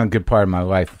 yeah, I spent a good part of my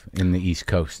life in the East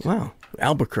Coast. Wow,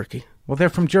 Albuquerque. Well, they're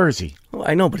from Jersey. Well,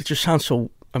 I know, but it just sounds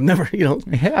so... I've never, Yeah,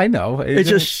 I know. It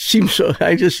just seems so...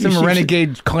 Some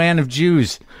renegade clan of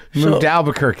Jews moved to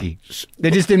Albuquerque.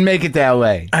 They just didn't make it to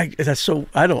L.A.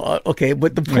 Okay,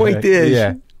 but the point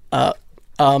is...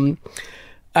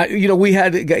 we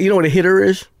had... You know what a hitter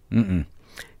is? Mm-mm.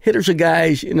 Hitters are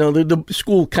guys, the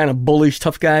school kind of bullies,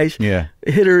 tough guys. Yeah.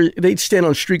 Hitters, they'd stand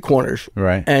on street corners.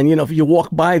 Right. And, if you walk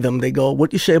by them, they go, what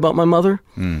do you say about my mother?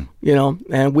 And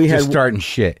we Just had... starting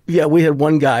shit. Yeah, we had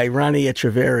one guy, Ronnie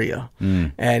Echeverria.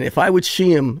 And if I would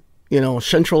see him,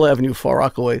 Central Avenue, Far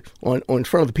Rockaway, on in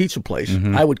front of the pizza place,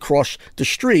 I would cross the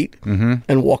street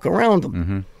and walk around him.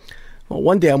 Mm-hmm. Well,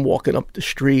 one day I'm walking up the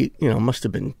street, must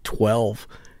have been 12,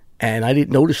 and I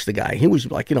didn't notice the guy. He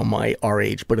was like, our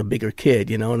age, but a bigger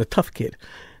kid, and a tough kid.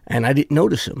 And I didn't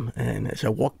notice him. And as I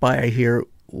walk by, I hear,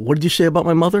 what did you say about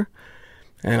my mother?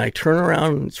 And I turn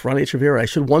around, and it's Ronnie Echeverria. I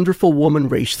said, wonderful woman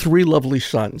raised 3 lovely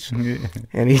sons.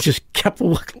 And he just kept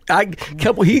walking.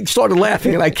 He started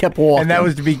laughing, and I kept walking. And that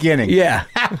was the beginning. Yeah.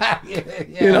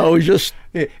 It was just...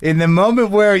 In the moment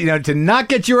where, to not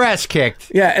get your ass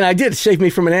kicked. Yeah, and I did. It saved me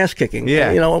from an ass kicking. Yeah.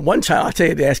 And, one time, I'll tell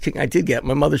you the ass kicking I did get.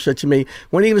 My mother said to me,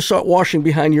 when are you going to start washing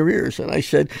behind your ears? And I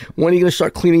said, when are you going to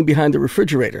start cleaning behind the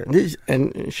refrigerator?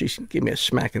 And she gave me a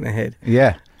smack in the head.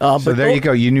 Yeah. So there you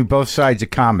go. You knew both sides of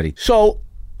comedy. So...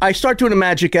 I start doing a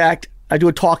magic act. I do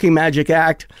a talking magic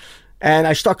act, and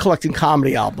I start collecting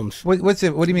comedy albums. What do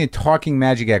you mean a talking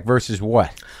magic act versus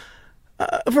what?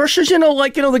 Versus,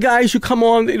 the guys who come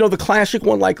on, the classic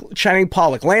one like Channing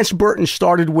Pollock. Lance Burton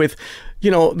started with,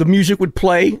 the music would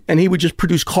play, and he would just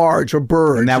produce cards or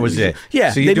birds. And that was it. Yeah,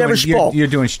 so they never spoke. You're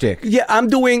doing shtick. Yeah, I'm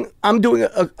doing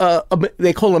a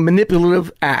they call it a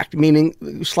manipulative act, meaning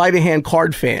sleight of hand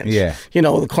card fans. Yeah.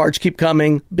 The cards keep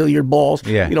coming, billiard balls.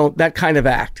 Yeah. That kind of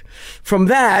act. From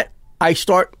that, I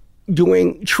start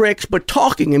doing tricks, but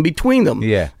talking in between them.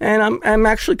 Yeah. And I'm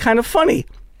actually kind of funny.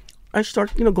 I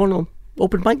start, going to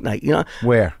open mic night.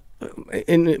 Where?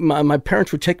 And my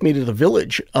parents would take me to the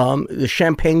Village, the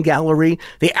Champagne Gallery,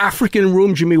 the African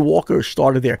Room. Jimmy Walker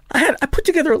started there. I put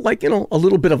together a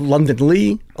little bit of London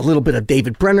Lee, a little bit of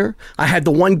David Brenner. I had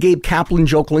the one Gabe Kaplan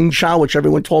joke, Ling Chow, which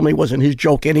everyone told me wasn't his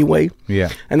joke anyway. Yeah.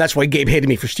 And that's why Gabe hated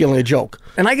me for stealing a joke.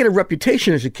 And I get a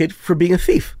reputation as a kid for being a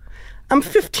thief. I'm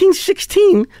 15,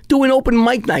 16 doing open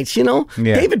mic nights, Yeah.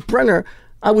 David Brenner,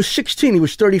 I was 16, he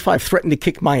was 35, threatened to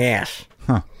kick my ass.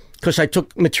 Huh. Because I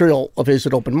took material of his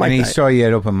at open mic night. And he saw you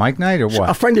at open mic night, or what?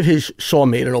 A friend of his saw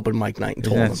me at an open mic night and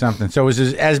told him. That's something. So it was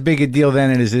as big a deal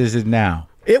then as it is now?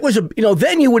 It was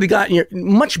then you would have gotten your,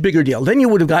 much bigger deal. Then you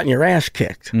would have gotten your ass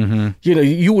kicked. Mm-hmm.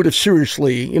 You would have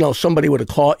seriously, somebody would have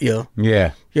caught you.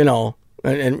 Yeah.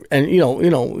 And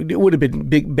it would have been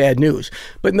big bad news.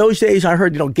 But in those days, I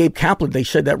heard Gabe Kaplan. They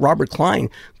said that Robert Klein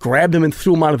grabbed him and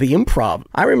threw him out of the Improv.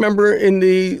 I remember in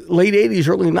the late '80s,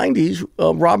 early '90s,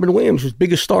 Robin Williams was the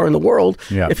biggest star in the world.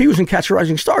 Yeah. If he was in Catch a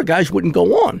Rising Star, guys wouldn't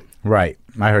go on. Right,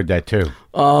 I heard that too.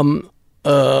 And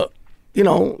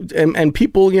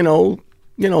people,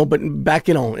 but back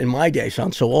in my day, I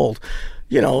sound so old.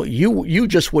 You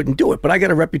just wouldn't do it. But I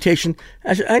got a reputation.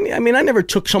 I never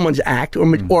took someone's act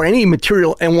or any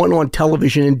material and went on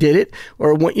television and did it,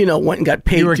 or went and got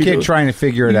paid. You were a kid trying to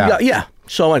figure it out. Yeah.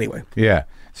 So anyway. Yeah.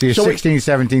 So you're 16,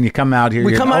 17. You come out here.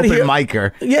 You're an open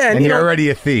micer. Yeah, and you're already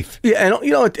a thief. Yeah, and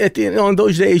in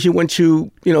those days, you went to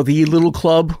the Little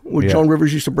Club where Joan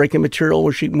Rivers used to break in material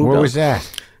where she moved. Where out. was that?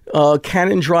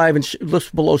 Cannon Drive, and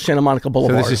just below Santa Monica So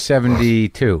Boulevard. this is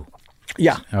 72.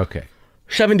 Yeah. Okay.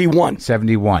 71.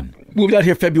 71. Moved out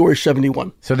here February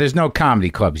 71. So there's no comedy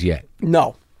clubs yet.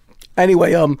 No.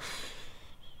 Anyway,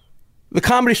 the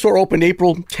Comedy Store opened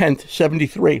April 10th,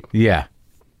 73. Yeah.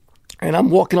 And I'm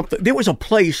walking up. There was a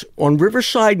place on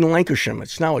Riverside in Lancashire.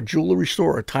 It's now a jewelry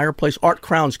store, a tire place, Art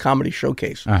Crown's Comedy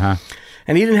Showcase. Uh-huh.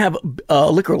 And he didn't have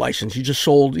a liquor license. He just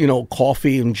sold,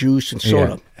 coffee and juice and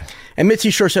soda. Yeah. And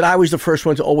Mitzi sure said I was the first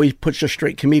one to always put just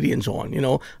straight comedians on,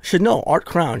 I said, no, Art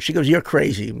Crown. She goes, you're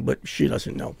crazy, but she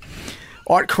doesn't know.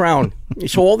 Art Crown.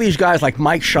 So all these guys like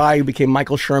Mike Shai, who became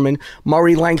Michael Sherman,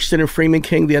 Murray Langston and Freeman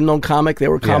King, the unknown comic, they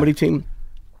were a comedy team.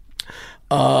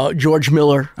 George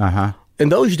Miller. Uh-huh. In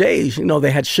those days,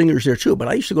 they had singers there too, but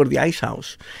I used to go to the Ice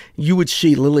House. You would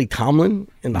see Lily Tomlin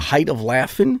in the height of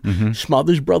laughing,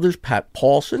 Smothers Brothers, Pat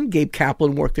Paulson, Gabe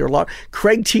Kaplan worked there a lot.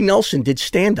 Craig T. Nelson did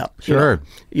stand-up. Sure.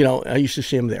 I used to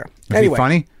see him there. Was he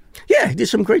funny? Yeah, he did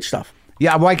some great stuff.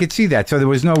 Yeah, well, I could see that. So there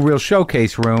was no real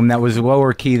showcase room that was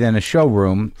lower key than a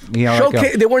showroom.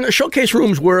 There weren't showcase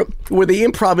rooms where the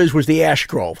improv was the Ash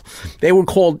Grove. They were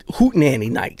called hootenanny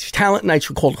nights. Talent nights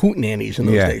were called hootenannies in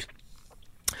those days.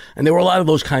 And there were a lot of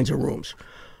those kinds of rooms.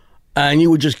 And you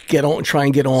would just try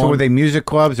and get on. So were they music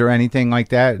clubs or anything like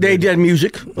that? They did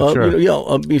music,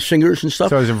 singers and stuff.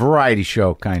 So it was a variety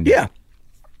show, kind of. Yeah.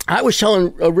 I was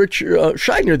telling Rich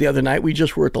Scheidner the other night, we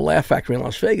just were at the Laugh Factory in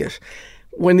Las Vegas,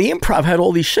 when the improv had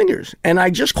all these singers. And I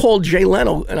just called Jay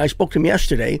Leno, and I spoke to him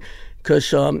yesterday,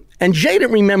 because and Jay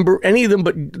didn't remember any of them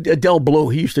but Adele Blue.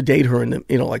 He used to date her in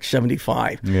the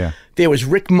 75. Yeah. There was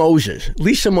Rick Moses,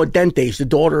 Lisa Mordente, the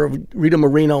daughter of Rita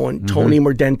Moreno and Tony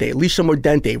Mordente. Lisa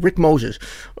Mordente, Rick Moses,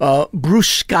 Bruce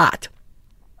Scott,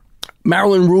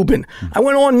 Marilyn Rubin. I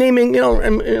went on naming,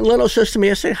 and Leno says to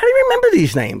me, I said, how do you remember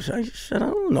these names? I said,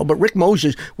 I don't know. But Rick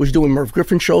Moses was doing Merv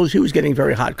Griffin shows. He was getting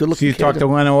very hot. Good looking. So you talk to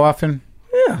Leno often?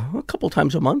 Yeah, a couple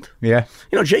times a month. Yeah.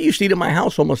 Jay used to eat at my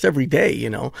house almost every day,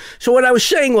 So what I was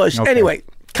saying was, anyway,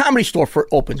 Comedy Store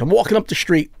opens. I'm walking up the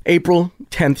street, April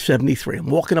 10th, 73. I'm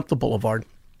walking up the boulevard,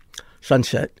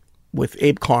 Sunset, with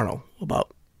Abe Carno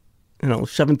about,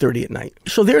 7:30 at night.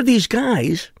 So there are these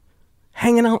guys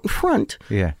hanging out in front,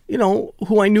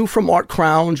 who I knew from Art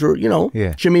Crowns or,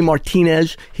 Jimmy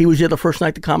Martinez. He was there the first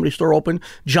night the Comedy Store opened.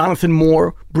 Jonathan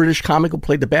Moore, British comic who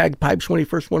played the bagpipes when he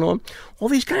first went on. All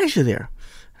these guys are there.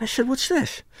 I said, what's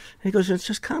this? And he goes, it's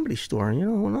just Comedy Store. And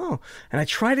no. And I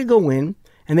tried to go in,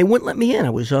 and they wouldn't let me in. I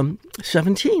was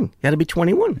 17. You had to be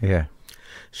 21. Yeah.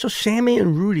 So Sammy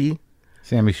and Rudy.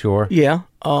 Sammy Shore. Yeah.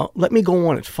 Let me go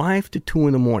on at 5 to 2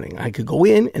 in the morning. I could go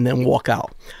in and then walk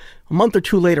out. A month or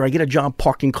two later, I get a job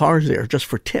parking cars there just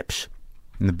for tips.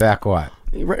 In the back lot.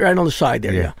 Right on the side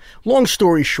there, yeah. Long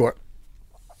story short.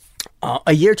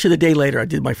 A year to the day later, I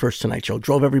did my first Tonight Show.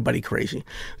 Drove everybody crazy.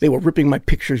 They were ripping my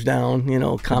pictures down,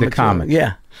 comics. The comics.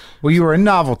 Yeah. Well, you were a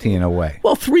novelty in a way.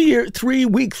 Well, 3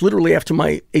 weeks, literally after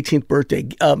my 18th birthday,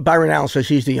 Byron Allen says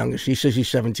he's the youngest. He says he's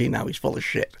 17 now. He's full of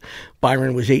shit.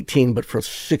 Byron was 18, but for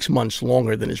 6 months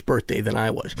longer than his birthday than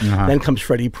I was. Then comes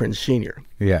Freddie Prinze Sr.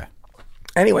 Yeah.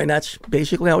 Anyway, that's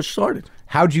basically how it started.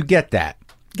 How'd you get that?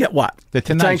 Get what? The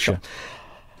Tonight Show.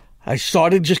 I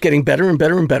started just getting better and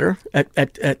better and better at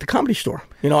the Comedy Store.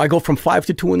 I go from 5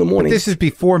 to 2 in the morning. But this is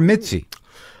before Mitzi.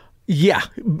 Yeah.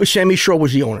 Sammy Shore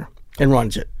was the owner and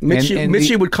runs it.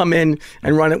 Mitzi would come in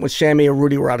and run it when Sammy or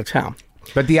Rudy were out of town.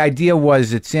 But the idea was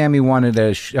that Sammy wanted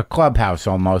a clubhouse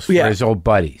almost for his old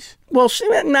buddies. Well,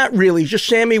 not really. Just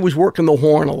Sammy was working the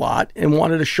horn a lot and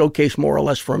wanted to showcase more or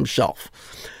less for himself.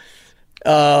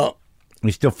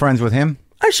 You still friends with him?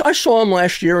 I saw him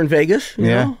last year in Vegas.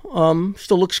 You know?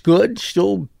 Still looks good.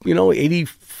 Still,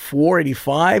 84,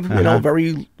 85.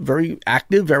 Very, very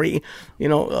active. Very,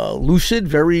 lucid.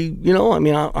 Very,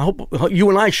 I hope you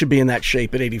and I should be in that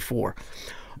shape at 84.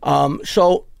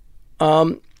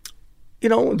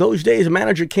 Those days, a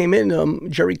manager came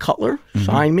in. Jerry Cutler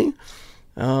signed me.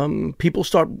 People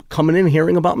start coming in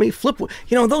hearing about me.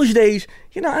 Those days,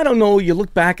 I don't know, you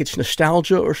look back, it's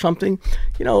nostalgia or something.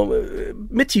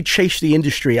 Mitzi chased the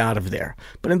industry out of there.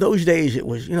 But in those days, it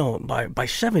was, by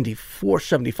 74,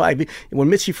 75, when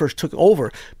Mitzi first took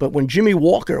over. But when Jimmy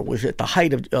Walker was at the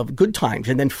height of good times,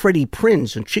 and then Freddie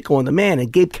Prinze and Chico and the Man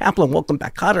and Gabe Kaplan, Welcome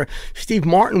Back Kotter, Steve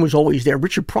Martin was always there,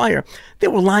 Richard Pryor.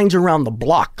 There were lines around the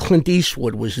block. Clint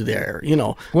Eastwood was there,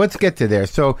 Let's get to there.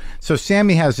 So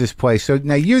Sammy has this place. So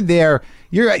now you're there.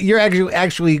 You're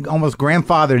actually almost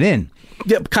grandfathered in.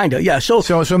 Yeah, kind of. Yeah.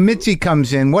 So Mitzi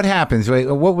comes in. What happens?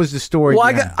 What was the story? Well,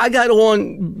 I got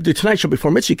on the Tonight Show before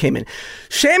Mitzi came in.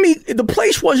 Sammy, the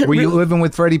place wasn't. Were you living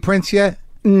with Freddie Prinze yet?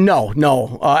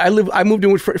 No. I moved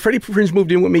in with Freddie Prinze.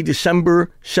 Moved in with me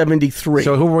December '73.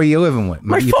 So who were you living with?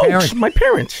 My your folks, parents? my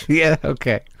parents. Yeah,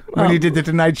 okay. When you did the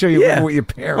Tonight Show, you lived with your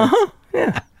parents.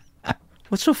 Yeah.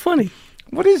 What's so funny?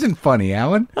 What isn't funny,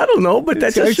 Alan? I don't know, but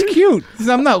that's it's cute.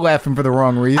 I'm not laughing for the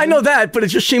wrong reason. I know that, but it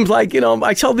just seems like,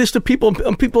 I tell this to people,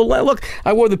 and people, look,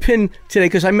 I wore the pin today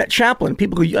because I met Chaplin.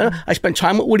 People go, I spent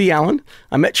time with Woody Allen.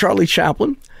 I met Charlie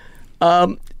Chaplin.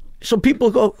 So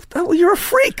people go, oh, you're a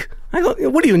freak. I go,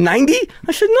 what are you, 90?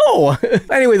 I said, no.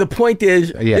 Anyway, the point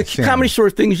is, the Comedy Store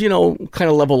things, kind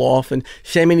of level off, and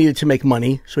Sammy needed to make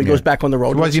money, so he goes back on the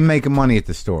road. So was he making money at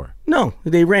the store? No,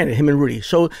 they ran it, him and Rudy.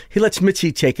 So he lets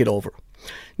Mitzi take it over.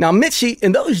 Now, Mitzi,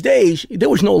 in those days, there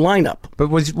was no lineup. But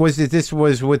was with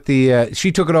the,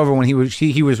 she took it over when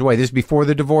he was away. This before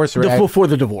the divorce? Or before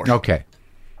the divorce. Okay.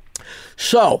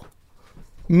 So,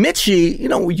 Mitzi,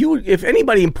 if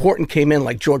anybody important came in,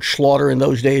 like George Schlatter in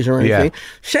those days or anything,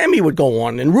 Sammy would go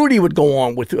on, and Rudy would go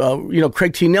on with,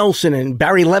 Craig T. Nelson, and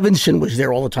Barry Levinson was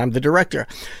there all the time, the director.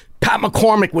 Pat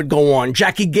McCormick would go on.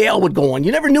 Jackie Gale would go on.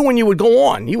 You never knew when you would go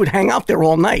on. You would hang out there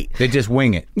all night. They just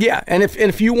wing it. Yeah, and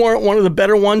if you weren't one of the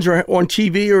better ones or on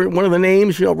TV or one of the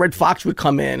names, Red Fox would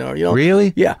come in. Or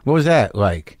Really? Yeah. What was that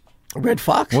like? Red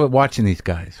Fox? Watching these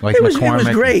guys. Like it was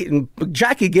McCormick. great. And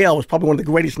Jackie Gale was probably one of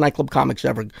the greatest nightclub comics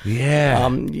ever. Yeah.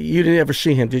 You didn't ever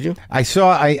see him, did you?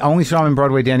 I only saw him in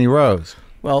Broadway, Danny Rose.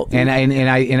 Well, and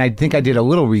I think I did a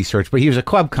little research, but he was a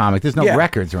club comic. There's no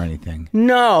records or anything.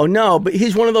 No, but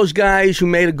he's one of those guys who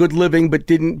made a good living but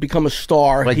didn't become a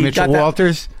star. Like Mitchell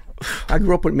Walters? I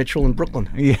grew up with Mitchell in Brooklyn.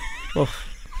 Yeah. Oh,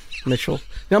 Mitchell. You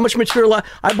know how much material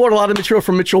I bought a lot of material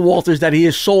from Mitchell Walters that he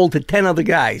has sold to 10 other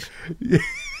guys.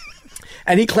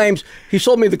 And he claims, he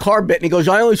sold me the car bit, and he goes,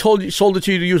 I only sold it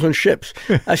to you to use on ships.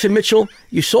 I said, Mitchell,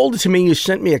 you sold it to me, and you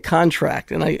sent me a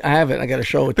contract, and I have it. I got to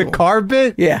show it to him. The car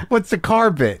bit? Yeah. What's the car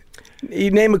bit?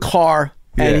 You name a car,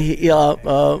 and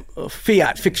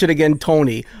Fiat, Fix It Again,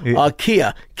 Tony.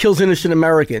 Kia, kills innocent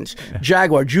Americans.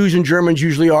 Jaguar, Jews and Germans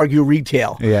usually argue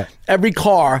retail. Yeah. Every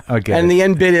car, and the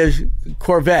end bit is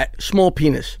Corvette, small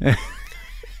penis.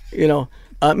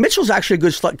 Mitchell's actually a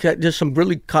good does some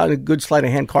really kind of good sleight of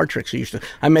hand card tricks. He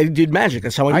did magic.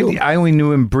 That's how I knew him. I only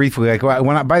knew him briefly.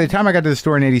 Like by the time I got to the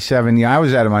store in '87, I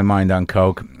was out of my mind on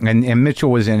coke, and Mitchell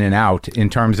was in and out in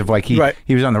terms of like he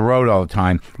was on the road all the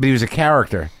time, but he was a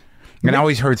character, and I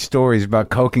always heard stories about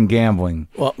coke and gambling.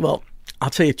 Well, I'll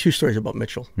tell you 2 stories about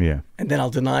Mitchell. Yeah, and then I'll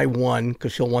deny one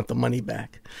because he'll want the money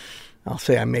back. I'll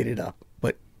say I made it up,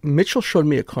 but Mitchell showed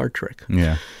me a card trick.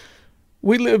 Yeah.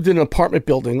 We lived in an apartment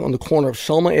building on the corner of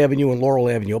Selma Avenue and Laurel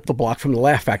Avenue, up the block from the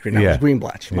Laugh Factory. Now it's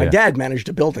Greenblatt's. My dad managed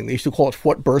a building. They used to call it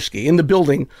Fort Bursky. In the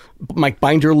building, Mike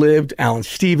Binder lived, Alan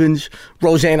Stevens,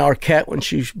 Roseanne Arquette, when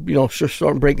she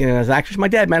started breaking in as an actress. My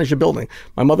dad managed a building.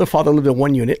 My mother and father lived in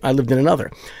one unit. I lived in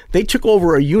another. They took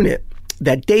over a unit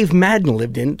that Dave Madden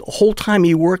lived in the whole time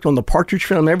he worked on the Partridge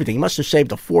Family and everything. He must have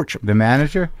saved a fortune. The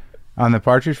manager? On the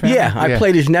Partridge Family? Yeah, I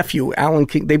played his nephew, Alan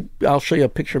King. I'll show you a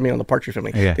picture of me on the Partridge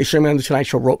Family. Yeah. They showed me on the Tonight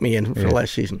Show, wrote me in for the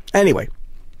last season. Anyway,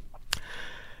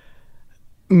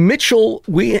 Mitchell,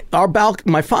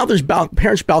 my father's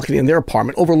parents' balcony in their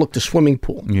apartment overlooked the swimming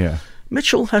pool. Yeah.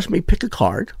 Mitchell has me pick a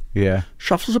card. Yeah.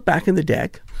 Shuffles it back in the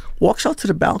deck. Walks out to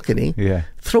the balcony. Yeah.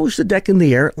 Throws the deck in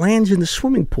the air. Lands in the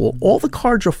swimming pool. All the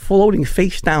cards are floating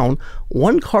face down.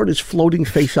 One card is floating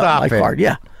face up. My card.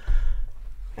 Yeah.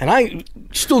 And I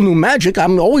still knew magic.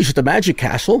 I'm always at the Magic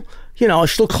Castle. I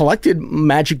still collected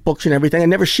magic books and everything. I'd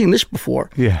never seen this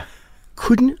before. Yeah.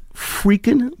 Couldn't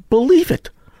freaking believe it.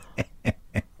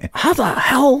 How the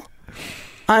hell?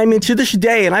 I mean, to this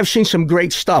day, and I've seen some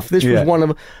great stuff. This was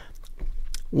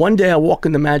one day I walk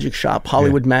in the magic shop,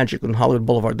 Hollywood Magic on Hollywood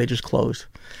Boulevard. They just closed.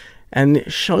 And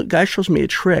the guy shows me a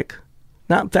trick.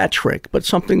 Not that trick, but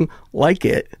something like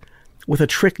it with a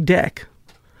trick deck.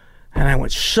 And I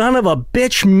went, son of a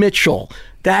bitch, Mitchell.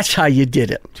 That's how you did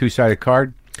it. 2-sided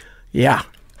card? Yeah.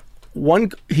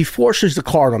 He forces the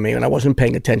card on me, and I wasn't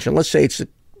paying attention. Let's say it's the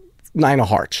 9 of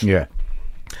hearts. Yeah.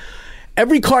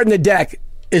 Every card in the deck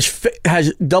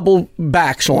has double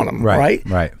backs on them, right?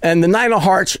 Right. And the 9 of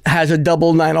hearts has a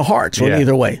double 9 of hearts on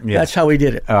either way. Yeah. That's how he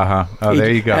did it. Uh-huh. Oh,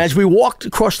 there you go. And as we walked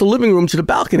across the living room to the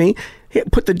balcony, he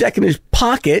put the deck in his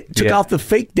pocket, took out the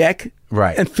fake deck,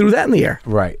 and threw that in the air.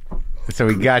 Right. So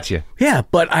he got you. Yeah,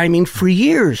 but I mean, for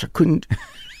years, I couldn't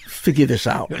figure this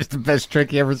out. It was the best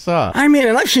trick you ever saw. I mean,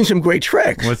 and I've seen some great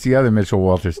tricks. What's the other Mitchell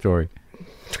Walters story?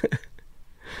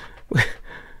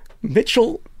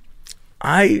 Mitchell,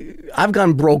 I've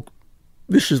gone broke.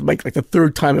 This is like the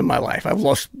 3rd time in my life. I've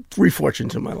lost 3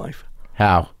 fortunes in my life.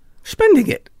 How? Spending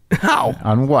it. How?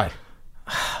 On what?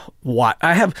 what.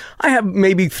 I have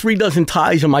maybe 3 dozen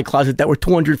ties in my closet that were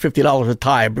 $250 a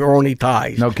tie, Baroni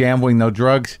ties. No gambling, no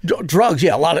drugs? Drugs,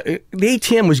 yeah. A lot of the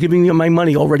ATM was giving me my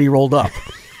money already rolled up.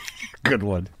 Good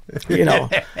one.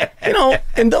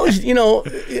 And those,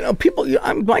 people.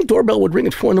 My doorbell would ring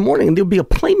at 4 a.m. and there'd be a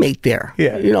Playmate there.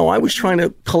 Yeah. I was trying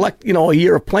to collect, a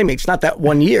year of Playmates. Not that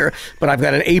 1 year, but I've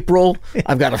got an April,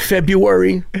 I've got a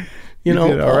February. You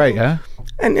did all right, huh?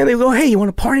 And they go, hey, you want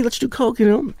to party? Let's do coke. Late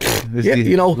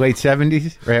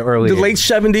 70s, right? Early. The 80s. Late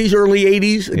 70s, early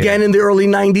 80s. Again in the early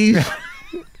 90s.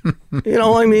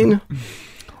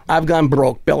 I've gone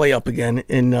broke, belly up again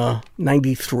in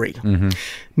 93. Mm-hmm.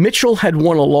 Mitchell had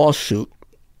won a lawsuit,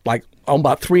 like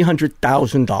about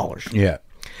 $300,000. Yeah.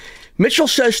 Mitchell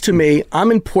says to me,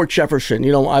 I'm in Port Jefferson.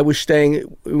 I was staying,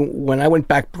 when I went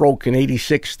back broke in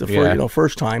 86,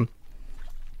 first time.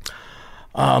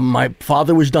 My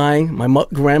father was dying. My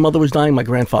grandmother was dying. My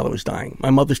grandfather was dying. My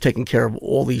mother's taking care of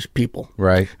all these people.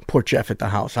 Right. Port Jeff at the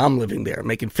house. I'm living there,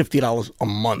 making $50 a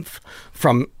month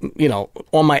from,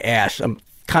 on my ass. I'm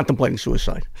contemplating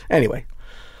suicide. Anyway.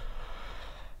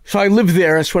 So I lived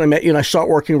there. That's when I met you, and I start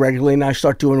working regularly, and I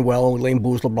start doing well, and Lane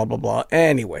Boozler, blah, blah, blah.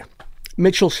 Anyway,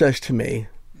 Mitchell says to me,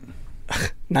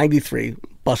 93,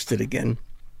 busted again.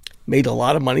 Made a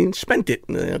lot of money and spent it,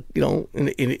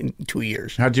 in 2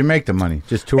 years. How'd you make the money?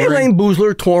 Just touring? Lane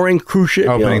Boozler, touring, cruise ship.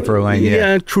 Opening for Elaine, yeah.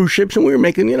 Yeah, cruise ships, and we were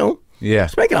making, Yeah.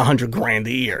 it's making $100,000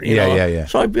 a year. Yeah.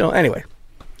 So, anyway.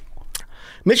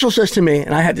 Mitchell says to me,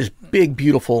 and I had this big,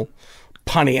 beautiful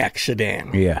Pontiac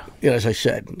sedan. Yeah. As I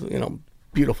said,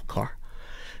 beautiful car.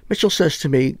 Mitchell says to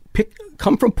me,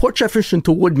 come from Port Jefferson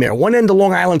to Woodmere, one end of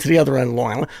Long Island to the other end of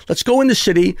Long Island. Let's go in the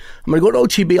city. I'm going to go to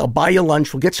OTB. I'll buy you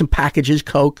lunch. We'll get some packages,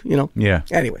 Coke, Yeah.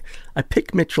 Anyway, I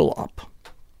pick Mitchell up.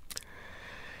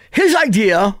 His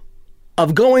idea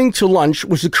of going to lunch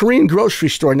was the Korean grocery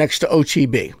store next to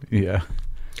OTB. Yeah.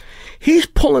 He's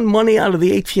pulling money out of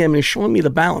the ATM and he's showing me the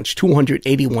balance,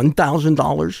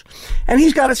 $281,000. And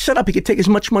he's got it set up. He could take as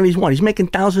much money as he wants. He's making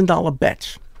 $1,000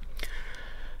 bets.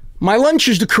 My lunch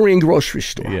is the Korean grocery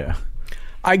store. Yeah.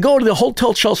 I go to the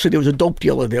Hotel Chelsea. There was a dope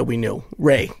dealer there we knew,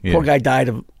 Ray. Yeah. Poor guy died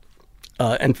of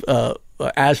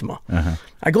asthma. Uh-huh.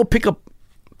 I go pick up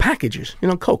packages,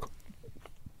 Coke.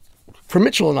 For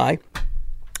Mitchell and I.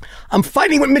 I'm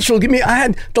fighting with Mitchell. I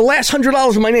had the last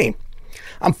 $100 in my name.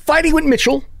 I'm fighting with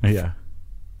Mitchell. Yeah.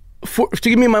 To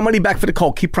give me my money back for the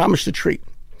Coke. He promised a treat.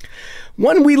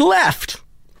 When we left,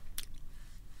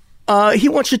 he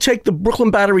wants to take the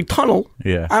Brooklyn Battery Tunnel.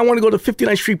 Yeah. I want to go to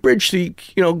 59th Street Bridge, the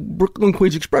Brooklyn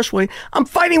Queens Expressway. I'm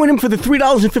fighting with him for the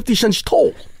 $3.50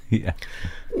 toll. Yeah.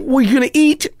 We're going to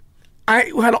eat.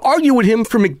 I had to argue with him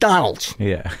for McDonald's.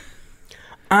 Yeah.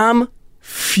 I'm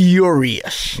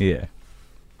furious. Yeah.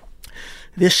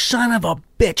 This son of a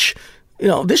bitch.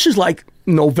 This is like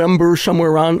November,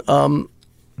 somewhere around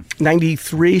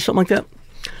 93, something like that.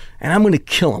 And I'm going to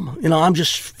kill him. I'm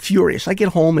just furious. I get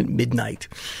home at midnight.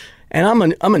 And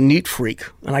I'm a neat freak.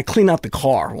 And I clean out the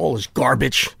car, all this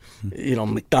garbage,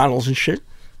 McDonald's and shit.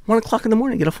 1 o'clock in the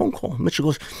morning, I get a phone call. Mitchell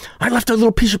goes, I left a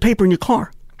little piece of paper in your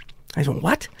car. I go,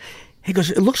 what? He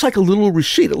goes, it looks like a little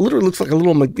receipt. It literally looks like a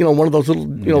little, one of those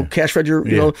little, cash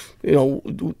register,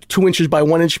 2 inches by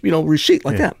 1 inch, receipt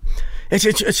like that. It's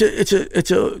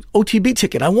a OTB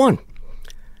ticket. I won. I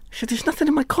said, there's nothing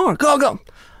in my car. Go.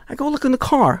 I go look in the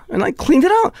car, and I cleaned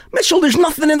it out. Mitchell, there's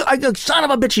nothing in I go, son of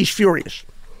a bitch, he's furious.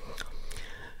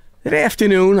 That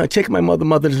afternoon, I take my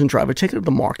mother doesn't drive. I take her to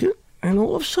the market, and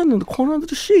all of a sudden, in the corner of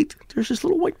the seat, there's this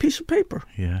little white piece of paper.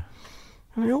 Yeah.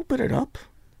 And I open it up.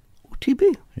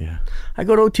 OTB. Yeah. I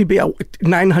go to OTB,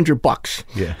 $900.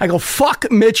 Yeah. I go,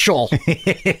 fuck Mitchell.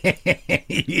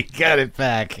 You got it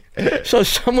back. So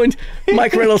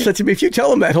Mike Reynolds said to me, if you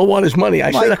tell him that, he'll want his money.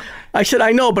 I said,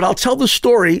 I know, but I'll tell the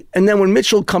story, and then when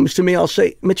Mitchell comes to me, I'll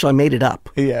say, Mitchell, I made it up.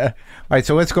 Yeah. All right,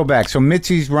 so let's go back. So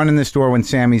Mitzi's running the store when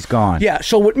Sammy's gone. Yeah,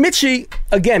 so with Mitzi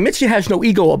has no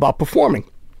ego about performing.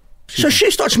 So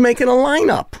she starts making a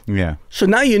lineup. Yeah. So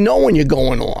now you know when you're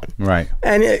going on. Right.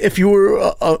 And if you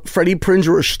were a Freddie Prinze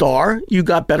or a star, you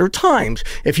got better times.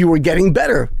 If you were getting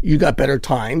better, you got better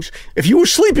times. If you were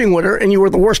sleeping with her and you were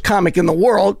the worst comic in the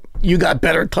world, you got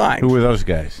better times. Who were those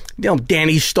guys?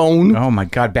 Danny Stone. Oh, my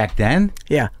God. Back then?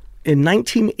 Yeah. In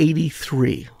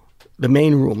 1983, the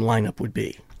main room lineup would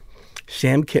be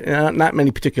not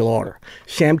many particular order.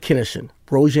 Sam Kinison,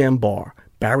 Roseanne Barr,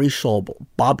 Barry Sobel,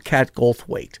 Bobcat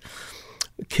Goldthwait,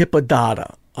 Kip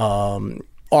Adada,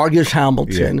 Argus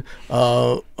Hamilton,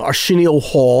 Arsenio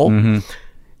Hall. Mm-hmm.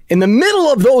 In the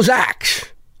middle of those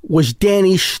acts was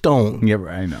Danny Stone. Yeah,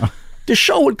 I know. The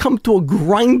show would come to a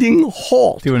grinding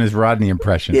halt. Doing his Rodney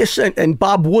impression. Yes, and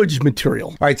Bob Woods material.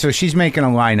 All right, so she's making a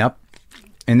lineup.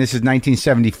 And this is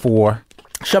 1974.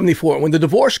 74. When the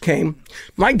divorce came,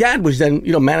 my dad was then,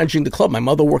 managing the club. My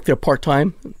mother worked there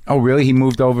part-time. Oh, really? He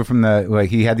moved over from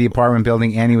he had the apartment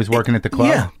building and he was working at the club?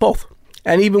 Yeah, both.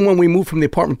 And even when we moved from the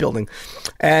apartment building.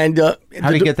 And how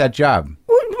did you get that job?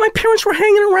 My parents were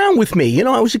hanging around with me.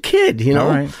 I was a kid, All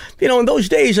right. In those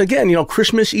days, again,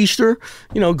 Christmas, Easter,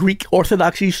 Greek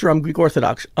Orthodox Easter, I'm Greek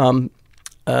Orthodox.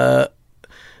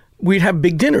 We'd have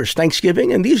big dinners,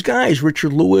 Thanksgiving, and these guys,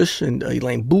 Richard Lewis and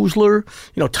Elaine Boozler,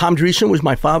 Tom Dreesen was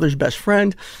my father's best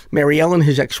friend. Mary Ellen,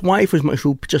 his ex-wife,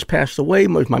 who just passed away,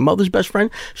 was my mother's best friend.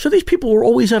 So these people were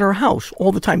always at our house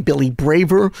all the time. Billy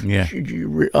Braver,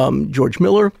 George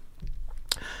Miller.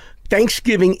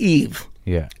 Thanksgiving Eve.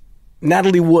 Yeah.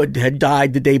 Natalie Wood had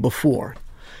died the day before.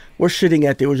 We're sitting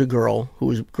there was a girl who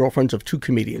was girlfriends of two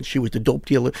comedians. She was the dope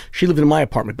dealer. She lived in my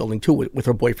apartment building, too, with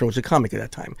her boyfriend, who was a comic at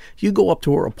that time. You go up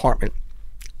to her apartment.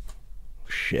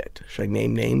 Shit. Should I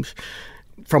name names?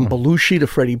 From Belushi to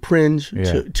Freddie Prinze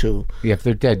to... Yeah, if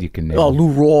they're dead, you can name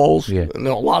Lou Rawls. Yeah. And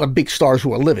a lot of big stars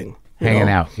who are living. Hanging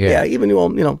out, yeah. Yeah, even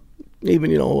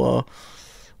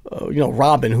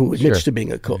Robin, who admits to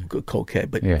being a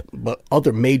cokehead, but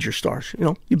other major stars,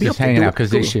 you'd be just up hanging out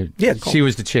because they should. Yeah, she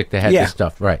was the chick that had this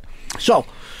stuff, right? So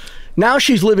now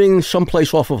she's living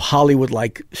someplace off of Hollywood,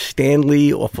 like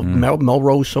Stanley, off of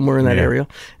Melrose, somewhere in that area,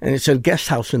 and it's a guest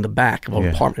house in the back of an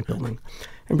apartment building.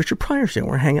 And Richard Pryor's there.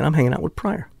 I'm hanging out with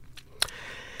Pryor,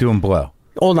 doing blow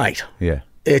all night. Yeah.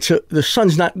 The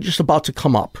sun's not just about to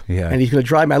come up, and he's going to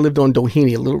drive me. I lived on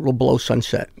Doheny, a little below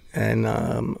Sunset,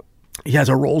 and he has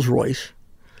a Rolls Royce,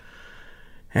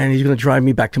 and he's going to drive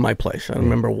me back to my place. I don't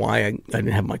remember why I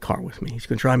didn't have my car with me. He's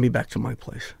going to drive me back to my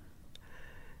place.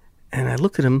 And I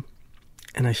looked at him,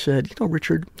 and I said,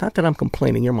 Richard, not that I'm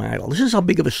complaining, you're my idol. This is how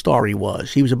big of a star he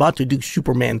was. He was about to do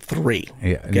Superman 3.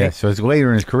 Yeah, so it's later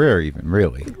in his career even,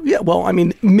 really. Yeah, well, I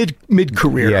mean,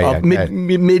 mid-career,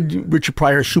 mid Richard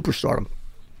Pryor superstardom.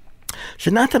 So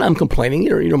not that I'm complaining,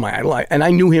 you're my idol. And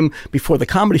I knew him before the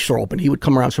Comedy Store opened. He would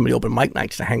come around some of the open mic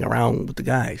nights to hang around with the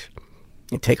guys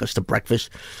and take us to breakfast,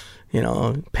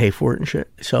 pay for it and shit.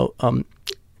 So, and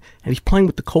he's playing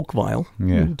with the Coke vial,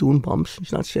 doing bumps.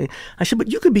 He's not saying. I said, but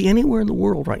you could be anywhere in the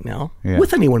world right now,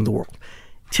 with anyone in the world.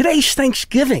 Today's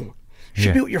Thanksgiving. You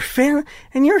should be with your family,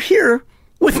 and you're here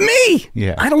with me.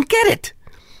 Yeah. I don't get it.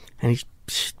 And he's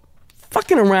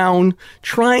fucking around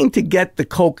trying to get the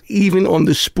Coke even on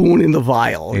the spoon in the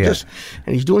vial. And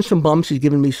he's doing some bumps. He's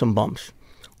giving me some bumps.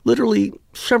 Literally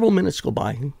several minutes go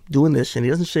by doing this, and he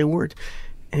doesn't say a word.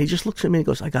 And he just looks at me and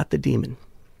goes, I got the demon.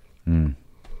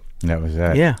 That was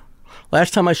that. Yeah.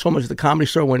 Last time I saw him was at the Comedy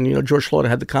Store when, George Schlatter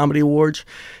had the Comedy Awards,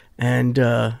 and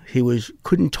he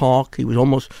couldn't talk. He was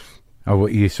almost... Oh, well,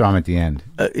 you saw him at the end.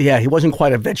 He wasn't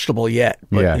quite a vegetable yet,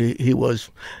 but he was.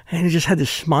 And he just had this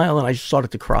smile, and I just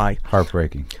started to cry.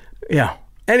 Heartbreaking. Yeah.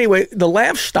 Anyway, the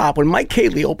Laugh Stop, when Mike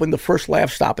Cayley opened the first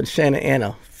Laugh Stop in Santa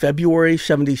Ana, February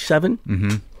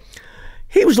 77,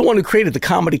 he was the one who created the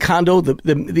Comedy Condo.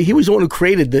 He was the one who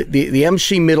created the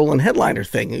MC Middle and Headliner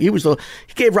thing. He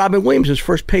gave Robin Williams his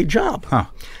first paid job. Huh.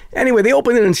 Anyway, they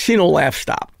opened an Encino Laugh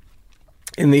Stop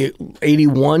in the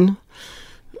 81,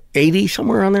 80,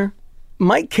 somewhere around there.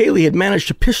 Mike Cayley had managed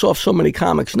to piss off so many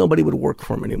comics, nobody would work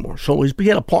for him anymore. So he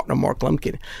had a partner, Marc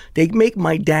Lemkin. They'd make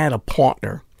my dad a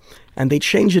partner, and they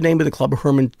changed the name of the club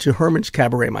to Herman's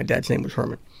Cabaret. My dad's name was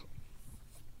Herman.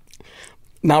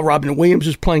 Now Robin Williams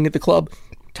is playing at the club.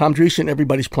 Tom Dreesen,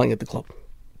 everybody's playing at the club.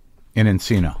 In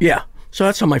Encino. Yeah. So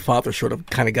that's how my father sort of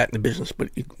kind of got in the business, but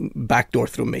backdoor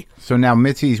through me. So now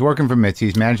Mitzi's working for Mitzi.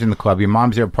 He's managing the club. Your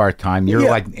mom's there part-time. You're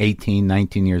like 18,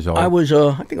 19 years old. I was,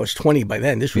 I think I was 20 by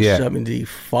then. This was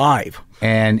 75.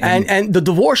 And the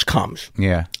divorce comes.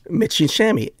 Yeah. Mitzi and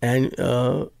Sammy. And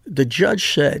the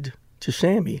judge said to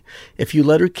Sammy, if you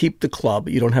let her keep the club,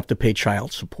 you don't have to pay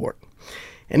child support.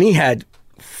 And he had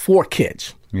 4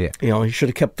 kids. Yeah. He should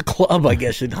have kept the club, I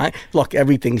guess. Look,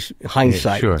 everything's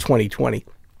hindsight, 2020.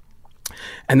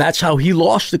 And that's how he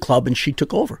lost the club and she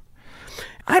took over.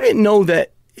 I didn't know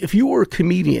that if you were a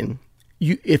comedian,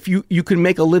 you could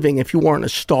make a living if you weren't a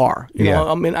star. You know,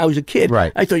 I mean, I was a kid.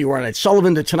 Right. I thought you were on Ed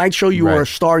Sullivan, The Tonight Show, you were a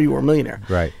star, you were a millionaire.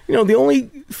 Right. The only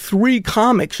 3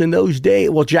 comics in those days,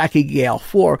 well, Jackie Gale,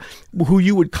 4, who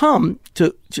you would come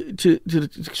to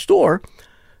the store,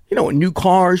 new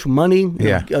cars, money,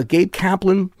 Gabe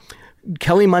Kaplan,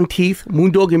 Kelly Monteith,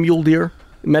 Moondog and Mule Deer.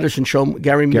 Medicine Show,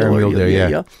 Gary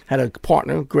Miller, had a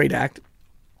partner, great act.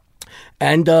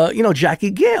 And,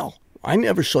 Jackie Gale. I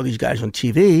never saw these guys on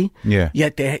TV. Yeah.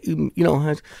 Yet they,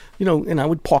 and I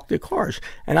would park their cars.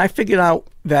 And I figured out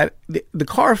that the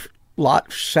car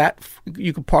lot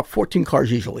you could park 14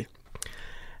 cars easily.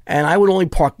 And I would only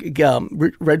park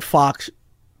Red Fox,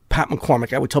 Pat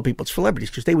McCormick. I would tell people it's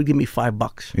celebrities because they would give me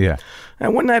 $5. Yeah.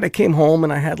 And one night I came home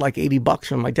and I had like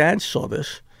 $80, and my dad saw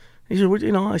this. He said, "What,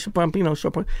 I said,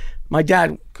 my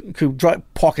dad could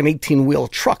park an 18-wheel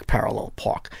truck parallel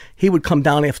park. He would come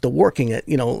down after working at,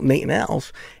 Nate and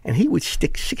Al's, and he would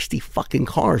stick 60 fucking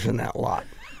cars in that lot.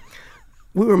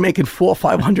 We were making $400 or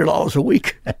 $500 a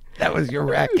week. That was your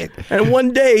racket. And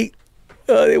one day,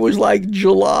 it was like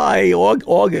July,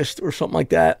 August or something like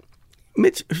that.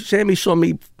 Sammy saw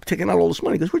me taking out all this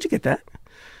money. He goes, "Where'd you get that?"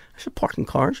 I said, "Parking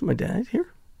cars." My dad,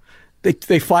 here.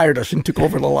 They fired us and took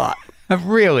over the lot.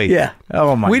 Really? Yeah.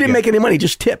 Oh, my God. We didn't make any money,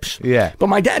 just tips. Yeah. But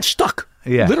my dad stuck.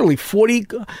 Yeah. Literally 40.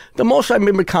 The most I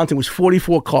remember counting was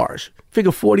 44 cars.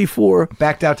 Figure 44.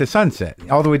 Backed out to Sunset,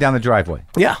 all the way down the driveway.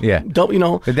 Yeah. Yeah.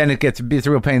 Don't. But then it's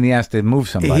a real pain in the ass to move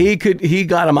somebody. He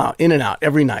got them out, in and out,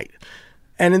 every night.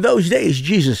 And in those days,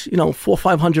 Jesus, $400 or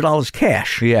 $500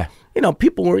 cash. Yeah.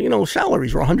 People were,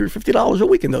 salaries were $150 a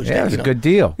week in those days. Yeah, it was a good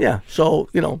deal. Yeah. So,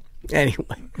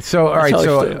 anyway. So, all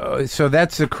right. So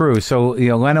that's the crew. So,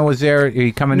 Leno was there.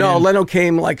 He coming in? No, Leno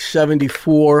came like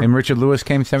 74. And Richard Lewis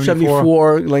came 74?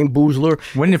 74, Lane Boozler.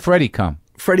 When did Freddie come?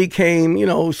 Freddie came,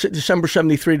 December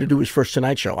 73 to do his first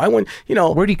Tonight Show. I went,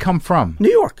 Where'd he come from?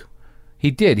 New York. He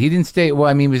did. He didn't stay.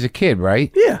 Well, he was a kid,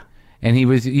 right? Yeah. And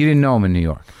you didn't know him in New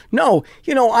York? No.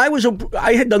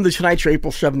 I had done the Tonight Show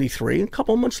April 73. A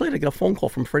couple of months later, I got a phone call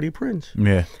from Freddie Prinze.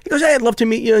 Yeah. He goes, "Hey, I'd love to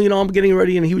meet you. I'm getting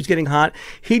ready." And he was getting hot.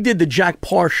 He did the Jack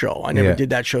Parr show. I never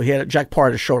did that show. He had Jack Parr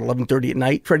at a show at 11:30 at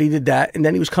night. Freddie did that. And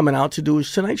then he was coming out to do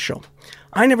his Tonight Show.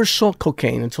 I never saw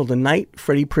cocaine until the night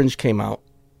Freddie Prinze came out,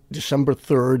 December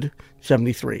 3rd,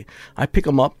 73. I pick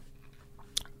him up,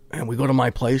 and we go to my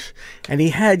place. And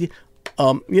he had,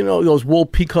 those wool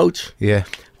pea coats? Yeah.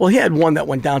 Well, he had one that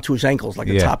went down to his ankles, like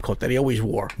a top coat that he always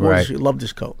wore. Right. He loved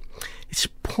his coat. It's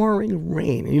pouring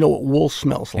rain. And you know what wool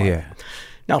smells like. Yeah.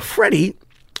 Now, Freddie,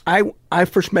 I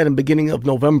first met him beginning of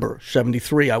November,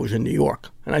 73. I was in New York.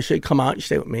 And I said, "Come out, you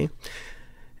stay with me."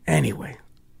 Anyway,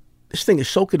 this thing is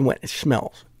soaking wet. It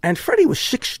smells. And Freddie was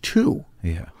 6'2".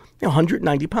 Yeah.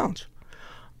 190 pounds.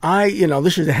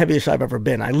 This is the heaviest I've ever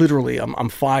been. I'm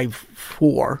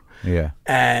 5'4". Yeah.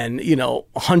 And,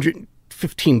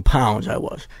 115 pounds I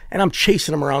was. And I'm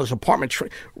chasing him around his apartment,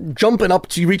 jumping up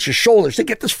to reach his shoulders to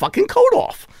get this fucking coat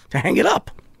off, to hang it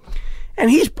up. And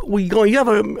we go, "You have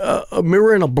a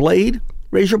mirror and a blade,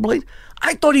 razor blade?"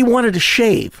 I thought he wanted to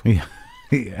shave. Yeah.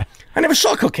 Yeah. I never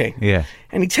saw cocaine. Yeah.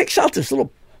 And he takes out this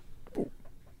little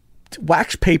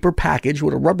wax paper package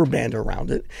with a rubber band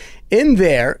around it. In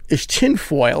there is tin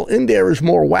foil. In there is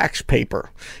more wax paper.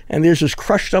 And there's this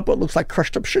what looks like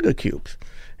crushed up sugar cubes.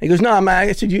 And he goes, "No, man."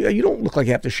 I said, you don't look like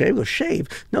you have to shave." He goes, "Shave?"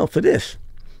 "No, for this."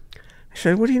 I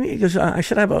said, "What do you need?" He goes, I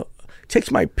said,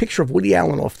 takes my picture of Woody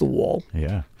Allen off the wall.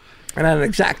 Yeah. And I had an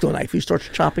X-Acto knife. He starts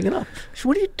chopping it up. I said,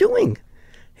 "What are you doing?"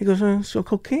 He goes, "So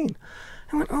cocaine."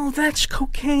 I went, "Oh, that's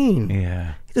cocaine."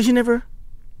 Yeah. He goes, "You never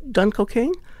done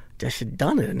cocaine?" I said,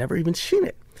 "Done it. I've never even seen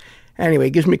it." Anyway,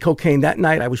 he gives me cocaine. That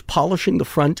night, I was polishing the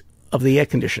front of the air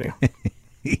conditioning.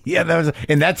 Yeah,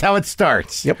 and that's how it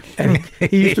starts. Yep. And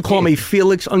he used to call me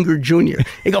Felix Unger Jr.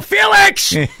 He'd go,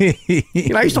 "Felix!"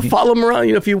 I used to follow him around.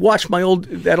 If you watch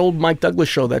that old Mike Douglas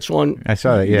show that's on. I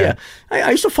saw that, yeah.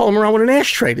 I used to follow him around with an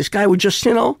ashtray. This guy would just,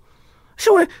 so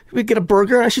we'd get a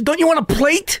burger. And I said, "Don't you want a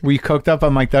plate?" Were you coked up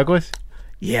on Mike Douglas?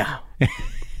 Yeah.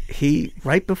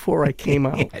 Right before I came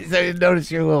out. I noticed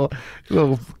your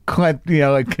little kind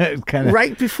of.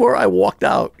 Right before I walked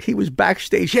out, he was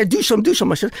backstage. "Yeah, do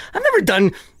some. I said, I've never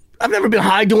been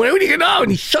high doing anything.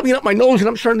 And he's shoving up my nose, and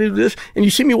I'm starting to do this. And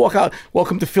you see me walk out,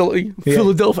 "Welcome to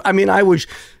Philadelphia." I mean, I was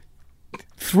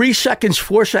 3 seconds,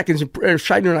 4 seconds,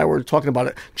 Scheidner and I were talking about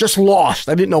it, just lost.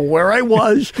 I didn't know where I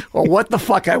was or what the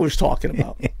fuck I was talking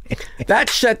about. That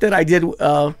set that I did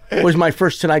was my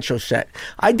first Tonight Show set.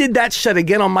 I did that set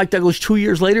again on Mike Douglas 2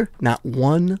 years later. Not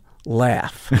one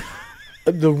laugh.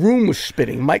 The room was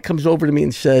spinning. Mike comes over to me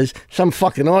and says, "Some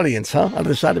fucking audience, huh?" Out of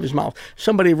the side of his mouth.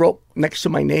 Somebody wrote next to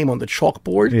my name on the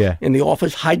chalkboard in the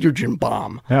office, "Hydrogen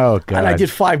bomb." Oh, God. And I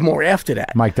did 5 more after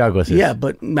that. Mike Douglas. Yeah,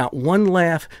 but not one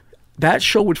laugh. That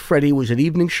show with Freddie was an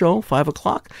evening show, 5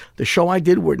 o'clock. The show I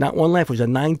did where not one laugh was a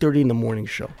 9:30 in the morning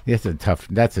show. That's a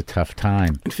tough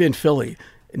time. In Philly.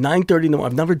 9:30 in the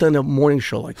morning. I've never done a morning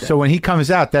show like that. So when he comes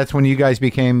out, that's when you guys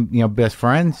became, best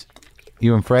friends?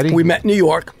 You and Freddie? We met in New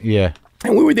York. Yeah.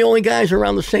 And we were the only guys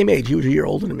around the same age. He was a year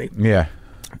older than me. Yeah.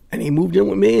 And he moved in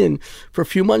with me, and for a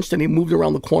few months, then he moved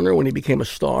around the corner when he became a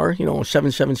star,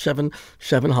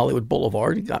 7777 Hollywood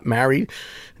Boulevard. He got married.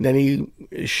 And then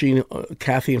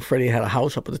Kathy and Freddie had a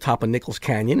house up at the top of Nichols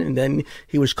Canyon, and then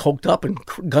he was coked up and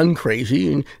gun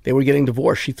crazy, and they were getting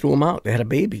divorced. She threw him out. They had a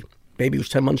baby. Baby was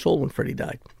 10 months old when Freddie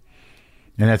died.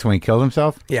 And that's when he killed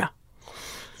himself? Yeah.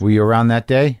 Were you around that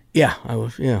day? Yeah, I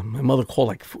was. Yeah, my mother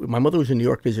called my mother was in New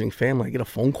York visiting family. I get a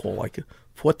phone call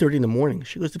 4:30 in the morning.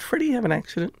 She goes, "Did Freddie have an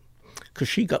accident?" Because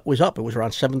she was up. It was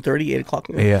around 7:30, 8 o'clock.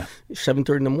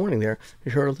 7:30 in the morning. There,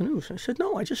 she heard the news. I said,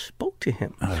 "No, I just spoke to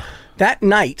him." That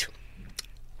night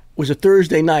was a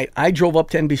Thursday night. I drove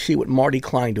up to NBC with Marty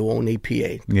Klein to own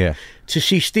APA. Yeah. To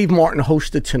see Steve Martin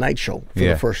host the Tonight Show for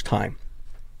the first time,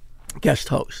 guest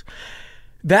host.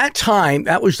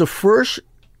 That was the first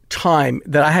time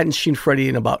that I hadn't seen Freddie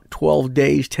in about 12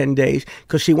 days, 10 days,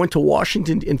 because he went to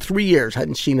Washington in 3 years. I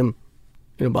hadn't seen him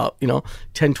in about,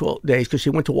 10, 12 days, because he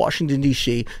went to Washington,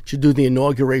 D.C. to do the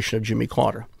inauguration of Jimmy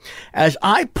Carter. As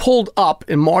I pulled up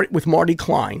with Marty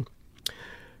Klein,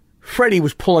 Freddie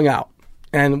was pulling out.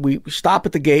 And we stop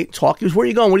at the gate, talk. He goes, "Where are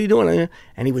you going? What are you doing?"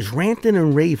 And he was ranting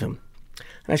and raving.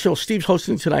 And I said, "Well, Steve's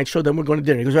hosting tonight, so then we're going to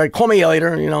dinner." He goes, "All right, call me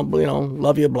later.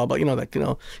 Love you, blah blah."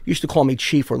 Used to call me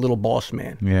Chief or Little Boss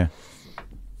Man. Yeah.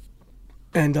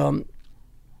 And I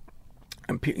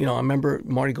remember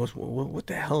Marty goes, "Well, what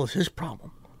the hell is his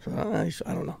problem?" So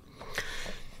I don't know.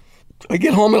 I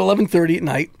get home at 11:30 at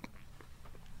night.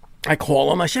 I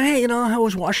call him. I said, "Hey, how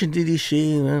was Washington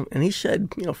D.C.?" And he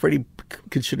said, Freddie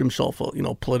considered himself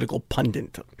a political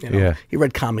pundit. He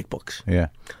read comic books. Yeah.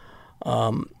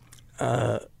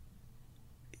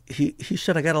 He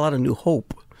said, "I got a lot of new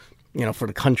hope, for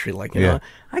the country."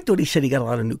 I thought he said he got a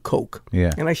lot of new coke.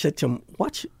 Yeah. And I said to him,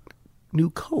 "What's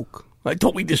new coke?" I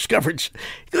thought we discovered.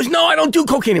 He goes, "No, I don't do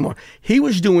cocaine anymore." He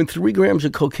was doing 3 grams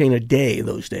of cocaine a day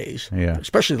those days,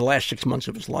 especially the last 6 months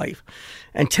of his life,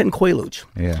 and 10 Quaaludes.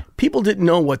 Yeah. People didn't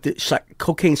know what the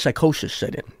cocaine psychosis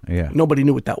set in. Yeah. Nobody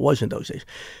knew what that was in those days.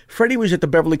 Freddie was at the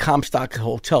Beverly Comstock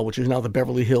Hotel, which is now the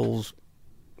Beverly Hills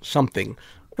something.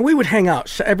 And we would hang out.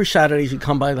 So every Saturday, he'd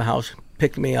come by the house,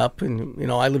 pick me up,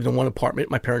 and, I lived in one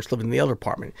apartment. My parents lived in the other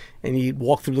apartment. And he'd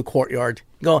walk through the courtyard,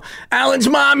 go, "Alan's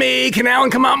mommy, can Alan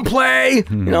come out and play?"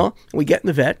 And we get in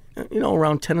the vet,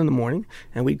 around 10 in the morning,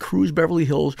 and we'd cruise Beverly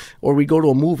Hills, or we'd go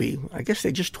to a movie. I guess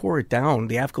they just tore it down,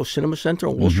 the Avco Cinema Center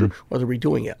in Wilshire, or they're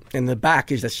redoing it. In the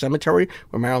back is the cemetery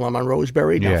where Marilyn Monroe is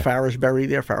buried. Now Farrah's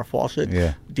buried there, Farrah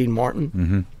Fawcett, Dean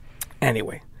Martin.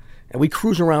 Anyway. And we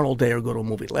cruise around all day or go to a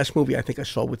movie. The last movie I think I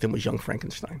saw with him was Young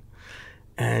Frankenstein.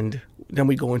 And then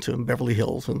we go into Beverly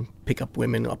Hills and pick up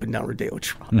women up and down Rodeo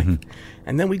Drive.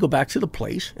 And then we go back to the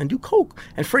place and do coke.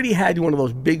 And Freddie had one of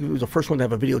those big, he was the first one to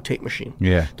have a videotape machine.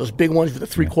 Yeah. Those big ones with the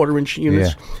 3/4 inch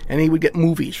units. Yeah. And he would get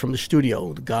movies from the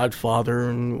studio, The Godfather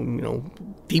and,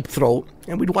 Deep Throat.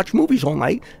 And we'd watch movies all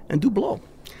night and do blow.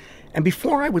 And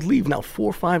before I would leave, now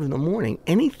 4 or 5 in the morning,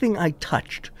 anything I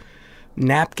touched,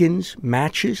 napkins,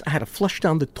 matches, I had to flush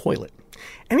down the toilet.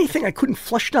 Anything I couldn't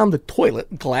flush down the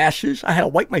toilet, glasses, I had to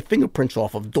wipe my fingerprints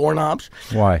off of doorknobs.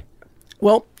 Why?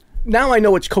 Well, now I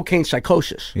know it's cocaine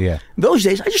psychosis. Yeah. Those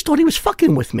days, I just thought he was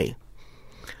fucking with me.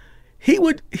 He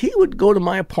would go to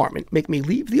my apartment, make me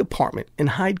leave the apartment,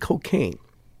 and hide cocaine.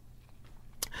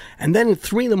 And then at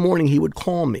 3 in the morning, he would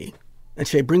call me and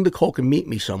say, "Bring the coke and meet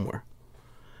me somewhere.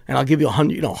 And I'll give you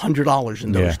 $100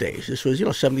 in those days." This was,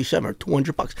 77 or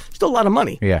 $200. Still a lot of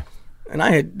money. Yeah. And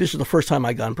this is the first time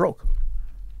I gone broke.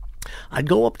 I'd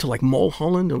go up to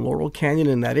Mulholland and Laurel Canyon,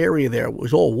 and that area there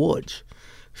was all woods.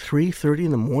 3:30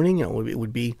 in the morning, it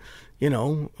would be,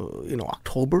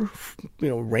 October,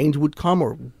 rains would come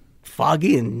or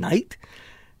foggy and night.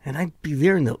 And I'd be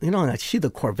there and I'd see the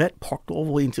Corvette parked all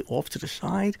the way off to the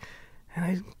side. And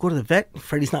I'd go to the vet.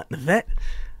 Freddie's not in the vet.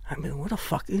 I mean, what the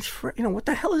fuck is what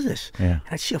the hell is this? Yeah. And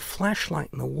I'd see a flashlight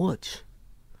in the woods,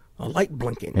 a light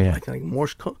blinking, like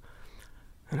Morse code.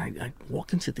 And I'd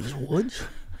walk into these woods,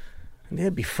 and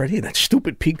there'd be Freddie in that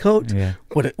stupid pea coat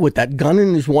with that gun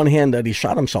in his one hand that he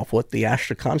shot himself with, the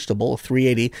Astra Constable, a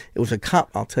 .380. It was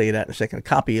I'll tell you that in a second, a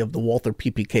copy of the Walther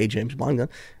PPK James Bond gun,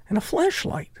 and a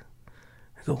flashlight.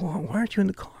 I go, "Well, why aren't you in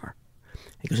the car?"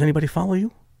 He goes, "Anybody follow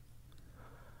you?"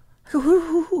 I go,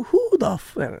 who the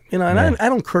fuck? And I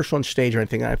don't curse on stage or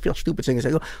anything. I feel stupid saying this.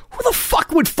 I go, "Who the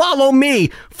fuck would follow me?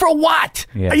 For what?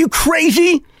 Are you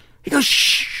crazy?" He goes,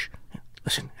 "Shh.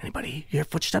 Listen, anybody hear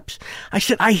footsteps?" I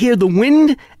said, "I hear the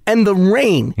wind and the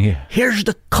rain. Yeah. Here's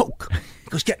the coke." He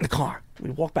goes, "Get in the car."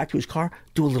 We'd walk back to his car,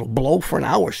 do a little blow for an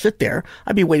hour, sit there.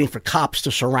 I'd be waiting for cops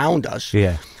to surround us.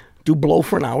 Yeah. Do blow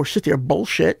for an hour, sit there,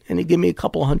 bullshit, and he'd give me a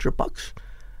couple of $100.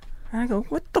 And I go,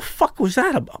 "What the fuck was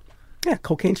that about?" Yeah,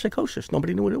 cocaine psychosis.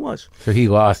 Nobody knew what it was. So he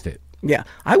lost it. Yeah.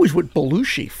 I was with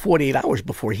Belushi 48 hours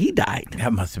before he died.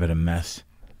 That must have been a mess.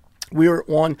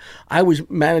 I was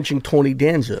managing Tony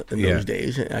Danza in those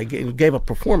days. I gave up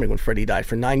performing when Freddie died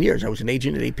for 9 years. I was an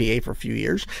agent at APA for a few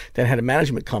years. Then I had a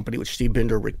management company with Steve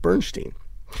Binder, Rick Bernstein.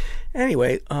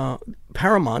 Anyway,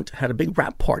 Paramount had a big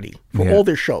rap party for all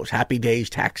their shows, Happy Days,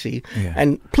 Taxi,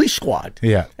 and Police Squad.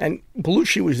 Yeah. And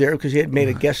Belushi was there because he had made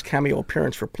a guest cameo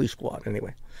appearance for Police Squad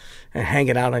anyway. And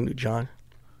hanging out, I knew John.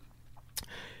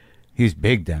 He's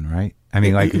big then, right? I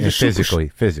mean, like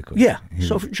physically. Yeah.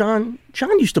 So John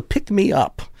used to pick me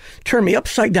up, turn me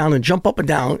upside down, and jump up and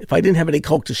down if I didn't have any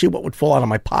coke to see what would fall out of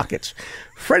my pockets.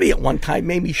 Freddie at one time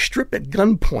made me strip at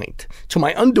gunpoint to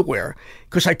my underwear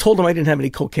because I told him I didn't have any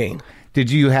cocaine. Did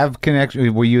you have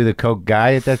connection? Were you the coke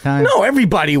guy at that time? No,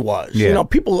 everybody was. Yeah. You know,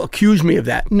 people accuse me of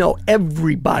that. No,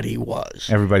 everybody was.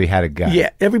 Everybody had a guy.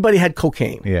 Yeah, everybody had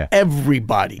cocaine. Yeah.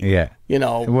 Everybody. Yeah. You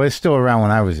know. Well, it's still around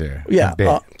when I was there. Yeah.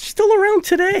 Still around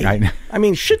today. I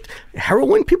mean, shit,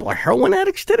 heroin, people are heroin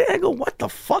addicts today. I go, what the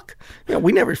fuck? You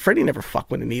know, Freddie never fucked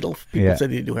with a needle. People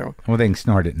said he'd do heroin. Well, they can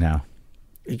snort it now.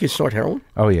 You can snort heroin?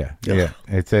 Oh, yeah. Yeah.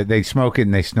 It's they smoke it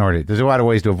and they snort it. There's a lot of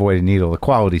ways to avoid a needle. The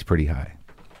quality's pretty high.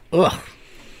 Ugh.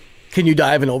 Can you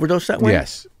die of an overdose that way?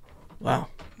 Yes. Wow.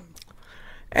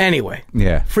 Anyway.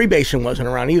 Yeah. Freebasing wasn't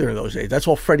around either in those days. That's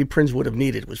all Freddie Prinze would have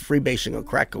needed was freebasing or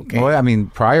crack cocaine. Well, I mean,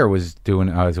 Pryor was doing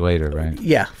it later, right?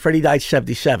 Yeah. Freddie died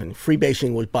 77.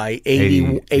 Freebasing was by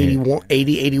 81.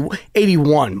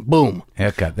 Boom.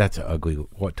 Yeah, God, that's ugly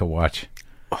what to watch.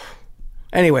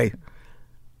 Anyway.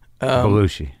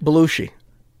 Belushi.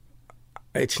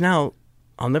 It's now,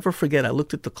 I'll never forget, I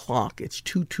looked at the clock. It's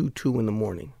 2:22 in the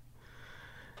morning.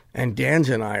 And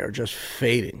Danza and I are just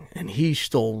fading. And he's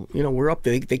still, you know, we're up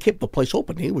there. They kept the place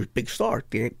open. He was a big star.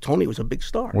 Tony was a big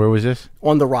star. Where was this?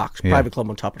 On the Rocks, private club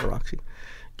on top of the Roxy.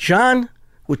 John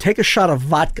would take a shot of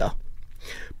vodka,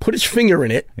 put his finger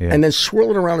in it, and then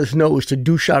swirl it around his nose to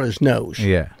douche out his nose.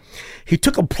 Yeah. He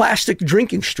took a plastic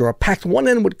drinking straw, packed one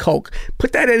end with Coke,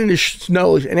 put that end in his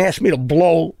nose, and asked me to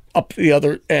blow up the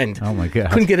other end. Oh my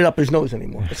God. Couldn't get it up his nose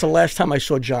anymore. It's the last time I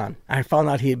saw John. I found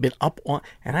out he had been up on,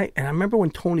 and I remember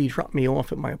when Tony dropped me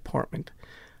off at my apartment.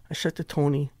 I said to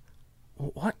Tony,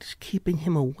 what's keeping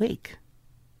him awake?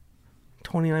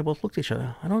 Tony and I both looked at each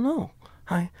other. I don't know.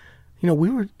 I've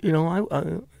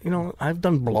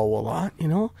done blow a lot, you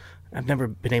know. I've never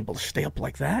been able to stay up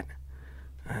like that.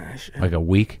 Like a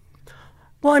week?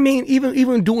 Well, I mean,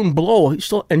 even doing blow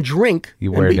and drink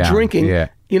you wear and be down. Drinking,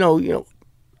 you know,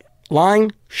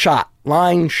 line shot.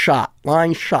 You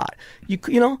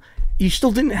know, you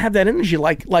still didn't have that energy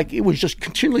like it was just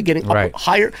continually getting up,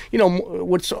 higher. You know,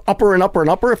 what's upper and upper and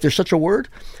upper, if there's such a word.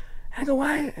 I go,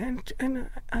 why? And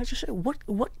I just said,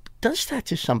 what does that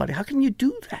to somebody? How can you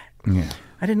do that? Yeah.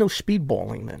 I didn't know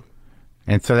speedballing then.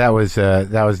 And so that was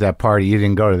that party. You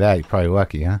didn't go to that. You're probably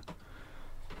lucky, huh?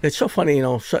 It's so funny, you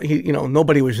know.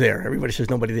 Nobody was there. Everybody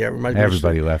says nobody there.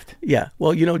 Everybody left. Yeah.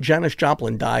 Well, you know, Janis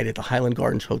Joplin died at the Highland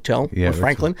Gardens Hotel in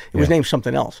Franklin. It was named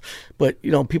something else. But, you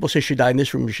know, people say she died in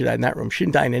this room, she died in that room. She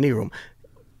didn't die in any room.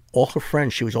 All her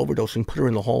friends, she was overdosing, put her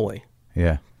in the hallway.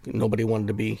 Yeah. Nobody wanted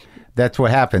to be. That's what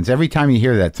happens. Every time you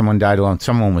hear that someone died alone,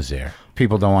 someone was there.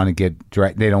 People don't want to get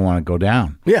they don't want to go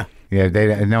down. Yeah. Yeah,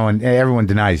 everyone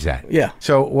denies that. Yeah.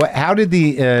 So, how did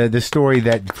the story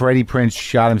that Freddie Prinze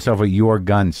shot himself with your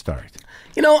gun start?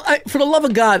 You know, for the love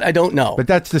of God, I don't know. But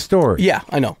that's the story. Yeah,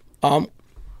 I know.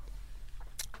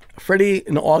 Freddie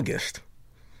in August,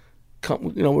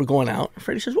 we're going out.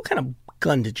 Freddie says, "What kind of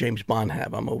gun did James Bond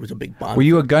have?" I'm always a big Bond. Were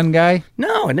you a gun guy?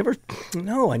 No, I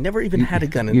never even had a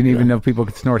gun. You didn't even know people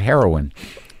could snort heroin.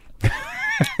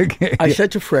 I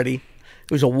said to Freddie,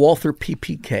 it was a Walther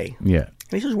PPK. Yeah.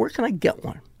 And he says, "Where can I get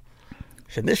one?" I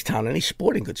said, "This town, any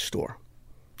sporting goods store."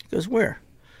 He goes, "Where?"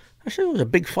 I said, "It was a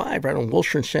Big Five right on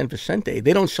Wilshire and San Vicente.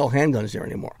 They don't sell handguns there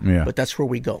anymore, but that's where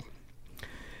we go."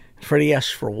 Freddie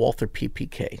asked for a Walther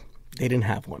PPK. They didn't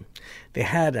have one. They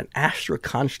had an Astra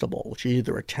Constable, which is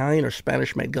either Italian or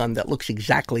Spanish-made gun that looks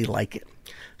exactly like it.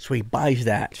 So he buys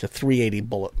that. It's a .380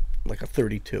 bullet, like a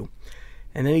 .32.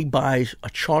 And then he buys a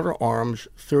Charter Arms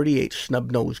 .38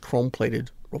 snub-nosed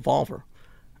chrome-plated revolver.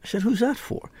 I said, "Who's that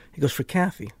for?" He goes, "For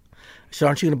Kathy." I said,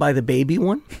 "Aren't you going to buy the baby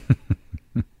one?"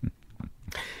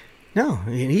 No,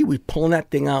 he was pulling that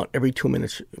thing out every 2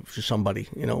 minutes for somebody,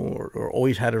 you know, or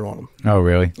always had it on him. Oh,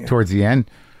 really? Yeah. Towards the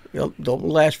end? You know, the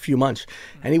last few months.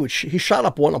 And he shot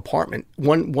up one apartment,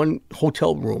 one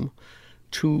hotel room,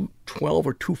 212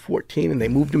 or 214, and they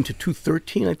moved him to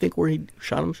 213, I think, where he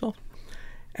shot himself.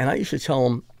 And I used to tell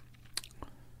him,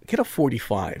 "Get a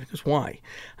 .45. He goes, "Why?"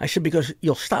 I said, "Because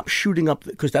you'll stop shooting up,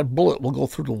 because that bullet will go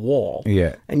through the wall.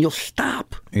 Yeah. And you'll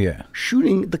stop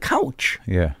shooting the couch.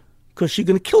 Yeah. Because you're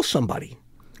going to kill somebody.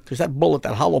 Because that bullet,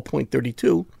 that hollow point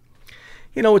 .32,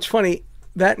 you know, it's funny.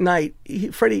 That night,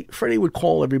 Freddie would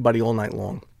call everybody all night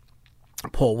long.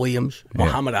 Paul Williams,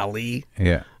 Muhammad Ali,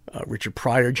 Richard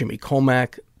Pryor, Jimmy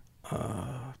Comack,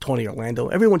 Tony Orlando.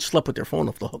 Everyone slept with their phone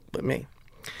off the hook but me.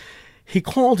 He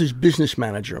called his business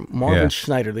manager, Marvin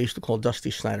Snyder. They used to call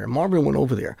Dusty Snyder. Marvin went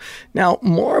over there. Now,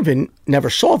 Marvin never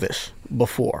saw this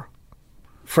before.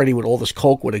 Freddie with all this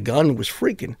coke with a gun was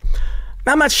freaking.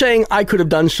 Now, I'm not saying I could have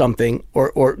done something,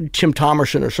 or Tim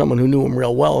Thomerson or someone who knew him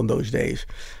real well in those days.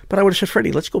 But I would have said,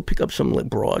 Freddie, let's go pick up some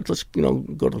broads. Let's, go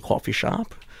to the coffee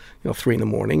shop. 3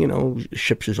 a.m,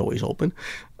 Ships is always open,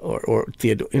 or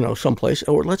Theodore, someplace.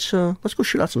 Or let's go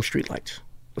shoot out some streetlights.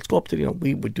 Let's go up to,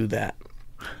 we would do that.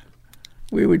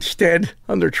 We would stand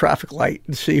under a traffic light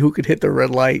and see who could hit the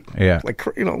red light. Yeah. Like,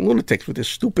 lunatics with this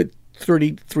stupid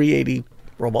 380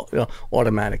 robot,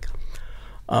 automatic.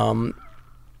 And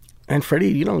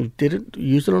Freddie,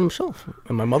 used it on himself.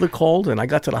 And my mother called, and I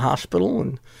got to the hospital,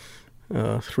 and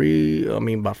about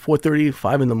 4:30,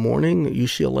 5 in the morning at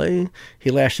UCLA.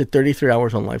 He lasted 33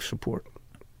 hours on life support.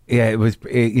 Yeah, it was,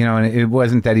 and it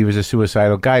wasn't that he was a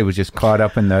suicidal guy. He was just caught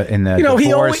up in the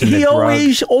divorce he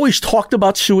always talked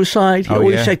about suicide. He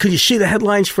always said, "Could you see the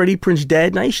headlines? Freddie Prinze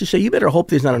dead." And I used to say, "You better hope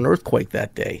there's not an earthquake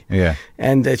that day." Yeah.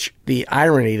 And that's the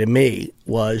irony to me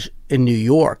was in New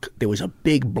York there was a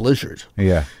big blizzard.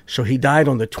 Yeah. So he died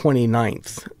on the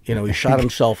 29th. He shot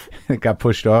himself. It got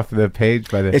pushed off the page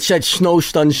by the. It said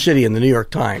 "Snow-Stunned City" in the New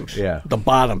York Times. Yeah. The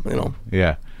bottom.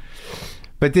 Yeah.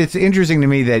 But it's interesting to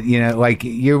me that,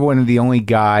 you're one of the only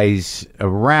guys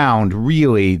around,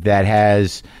 really, that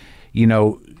has,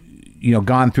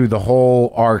 gone through the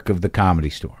whole arc of the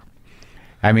Comedy Store.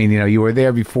 I mean, you were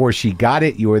there before she got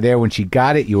it. You were there when she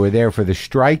got it. You were there for the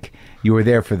strike. You were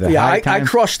there for the high times. I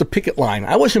crossed the picket line.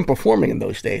 I wasn't performing in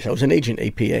those days. I was an agent,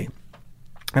 APA.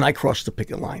 And I crossed the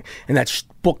picket line. And that's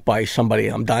booked by somebody.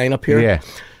 I'm Dying Up Here. Yeah.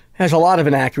 It has a lot of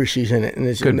inaccuracies in it. And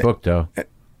it's good book, though. A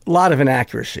lot of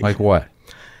inaccuracies. Like what?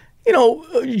 Jim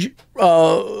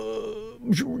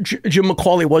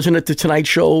McCauley wasn't at the Tonight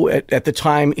Show at the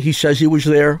time. He says he was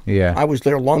there. Yeah. I was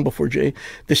there long before Jay.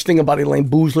 This thing about Elaine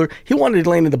Boozler, he wanted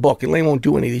Elaine in the book. Elaine won't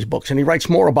do any of these books, and he writes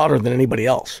more about her than anybody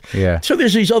else. Yeah. So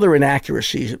there's these other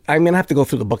inaccuracies. I have to go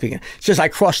through the book again. It says I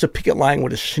crossed the picket line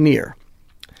with a sneer.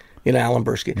 Alan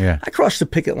Bursky. Yeah. I crossed the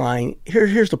picket line.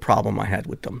 Here's the problem I had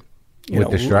with them. With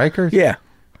the strikers? Yeah.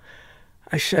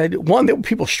 I said, one, there were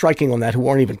people striking on that who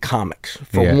weren't even comics,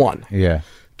 for one. Yeah.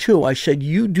 Two, I said,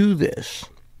 you do this,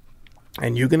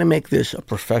 and you're going to make this a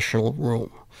professional room.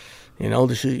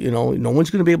 This is, no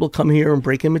one's going to be able to come here and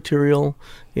break in material.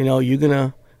 You're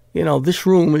going to, this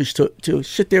room is to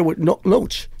sit there with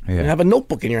notes and have a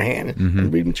notebook in your hand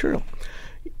and read material.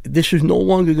 This is no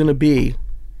longer going to be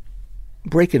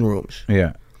break-in rooms.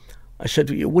 Yeah. I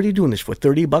said, what are you doing this for,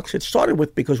 $30? It started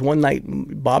with because one night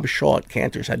Bob Shaw at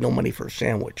Cantor's had no money for a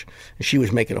sandwich, and she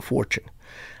was making a fortune.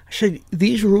 I said,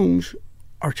 these rooms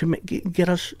are to get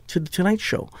us to the Tonight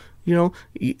Show.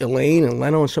 Elaine and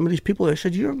Leno and some of these people. I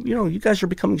said, you guys are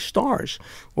becoming stars,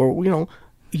 or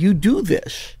you do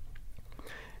this.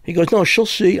 He goes, no, she'll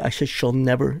see. I said, she'll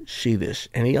never see this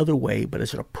any other way but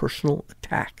as a personal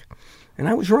attack, and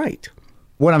I was right.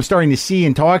 What I'm starting to see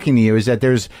in talking to you is that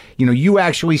there's, you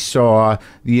actually saw,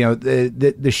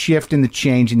 the shift and the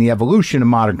change and the evolution of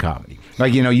modern comedy.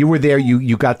 Like, you were there,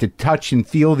 you got to touch and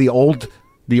feel the old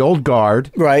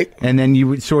guard. Right. And then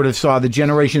you sort of saw the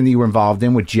generation that you were involved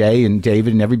in with Jay and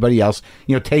David and everybody else,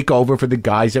 take over for the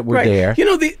guys that were there.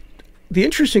 The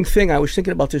interesting thing, I was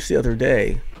thinking about this the other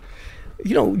day,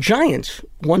 giants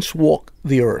once walked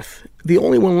the earth. The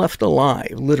only one left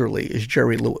alive, literally, is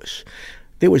Jerry Lewis.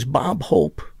 There was Bob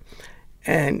Hope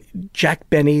and Jack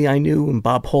Benny I knew, and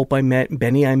Bob Hope I met,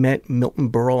 Benny I met,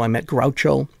 Milton Berle I met,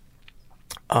 Groucho.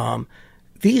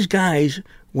 These guys,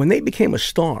 when they became a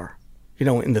star,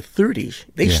 in the 30s,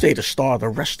 they stayed a star the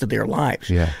rest of their lives.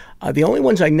 Yeah. The only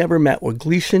ones I never met were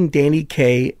Gleason, Danny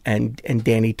Kaye, and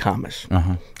Danny Thomas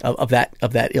of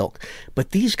that ilk.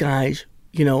 But these guys,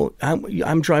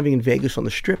 I'm driving in Vegas on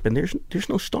the Strip, and there's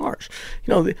no stars.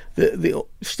 The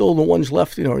still the ones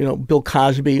left. Bill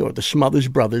Cosby or the Smothers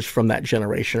Brothers from that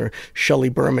generation, or Shelley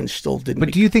Berman still didn't.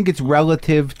 But do you think it's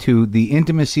relative to the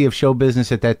intimacy of show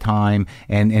business at that time,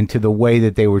 and to the way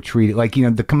that they were treated? Like,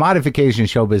 the commodification of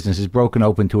show business is broken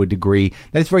open to a degree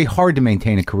that it's very hard to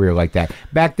maintain a career like that.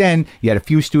 Back then, you had a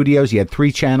few studios, you had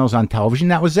 3 channels on television.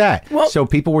 That was that. Well, so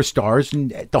people were stars,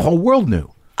 and the whole world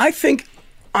knew.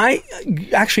 I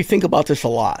actually think about this a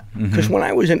lot because when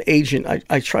I was an agent,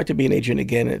 I tried to be an agent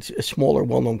again at smaller,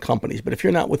 well-known companies. But if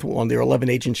you're not with one, there are 11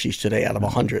 agencies today out of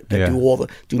 100 that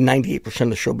do 98% of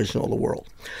the show business in all the world.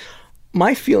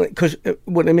 My feeling, because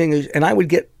what I mean is, and I would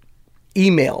get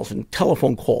emails and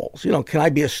telephone calls. Can I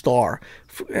be a star?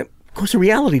 Because of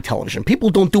reality television, people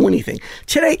don't do anything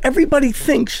today. Everybody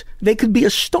thinks they could be a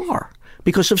star.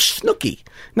 because of Snooki.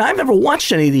 Now, I've never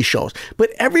watched any of these shows, but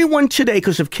everyone today,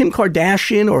 because of Kim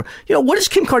Kardashian, or, what is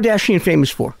Kim Kardashian famous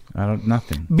for?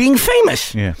 Nothing. Being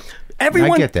famous. Yeah.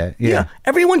 Everyone, I get that. Yeah.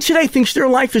 Everyone today thinks their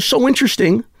life is so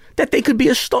interesting that they could be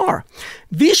a star.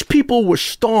 These people were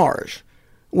stars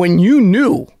when you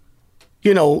knew,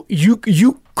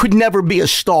 you could never be a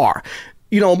star.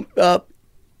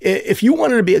 If you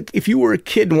were a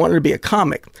kid and wanted to be a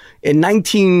comic in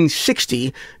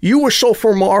 1960, you were so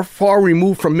far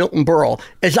removed from Milton Berle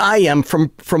as I am from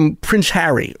Prince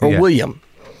Harry or William.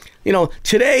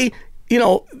 Today,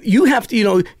 you have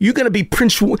to, you're going to be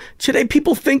Prince. Today,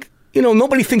 people think,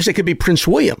 nobody thinks they could be Prince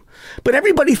William, but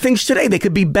everybody thinks today they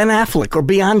could be Ben Affleck or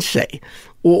Beyonce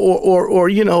or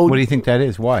What do you think that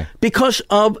is? Why? Because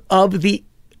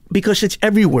because it's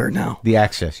everywhere now. The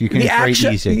access. It's very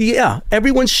easy. Yeah.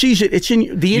 Everyone sees it. It's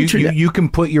in the internet. You can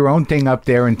put your own thing up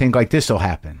there and think like this will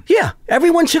happen. Yeah.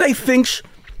 Everyone today thinks,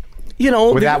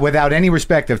 without any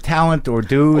respect of talent or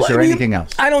dues or anything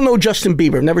else. I don't know Justin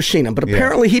Bieber. I've never seen him. But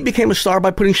apparently he became a star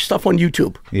by putting stuff on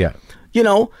YouTube. Yeah.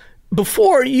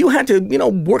 Before you had to,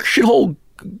 work shithole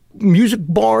music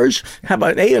bars, have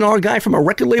an A&R guy from a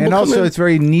record label and come also in. It's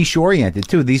very niche oriented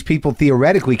too. These people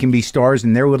theoretically can be stars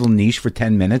in their little niche for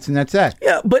 10 minutes and that's that.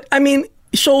 Yeah, but I mean,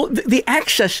 so the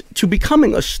access to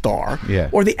becoming a star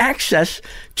or the access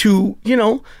to,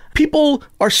 people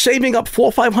are saving up $400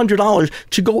 or $500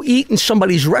 to go eat in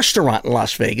somebody's restaurant in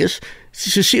Las Vegas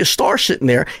to see a star sitting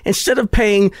there instead of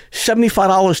paying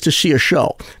 $75 to see a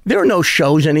show. There are no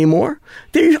shows anymore.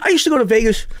 I used to go to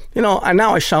Vegas, and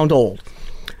now I sound old.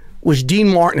 Was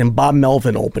Dean Martin and Bob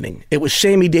Melvin opening. It was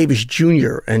Sammy Davis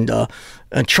Jr. and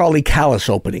Charlie Callis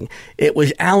opening. It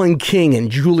was Alan King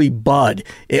and Julie Budd.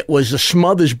 It was the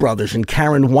Smothers Brothers and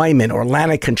Karen Wyman or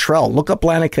Lana Cantrell. Look up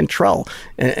Lana Cantrell.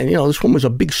 And this woman was a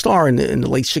big star in the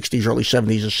late 60s, early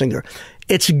 70s, a singer.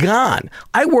 It's gone.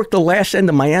 I worked the last end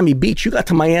of Miami Beach. You got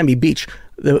to Miami Beach.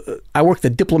 I worked the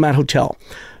Diplomat Hotel,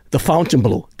 the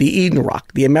Fontainebleau, the Eden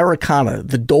Rock, the Americana,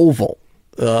 the Deauville.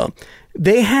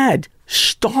 They had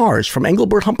stars from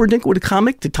Engelbert Humperdinck with a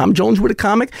comic to Tom Jones with a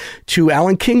comic to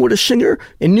Alan King with a singer.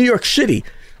 In New York City,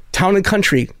 Town and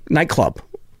Country nightclub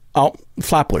out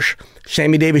Flatbush,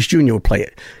 Sammy Davis Jr. would play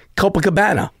it.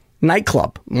 Copacabana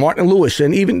nightclub, Martin Lewis,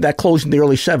 and even that closed in the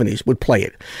early 70s, would play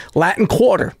it. Latin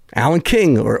Quarter, Alan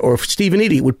King or Stephen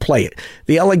Eady would play it.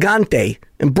 The Elegante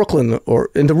in Brooklyn or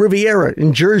in the Riviera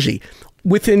in Jersey.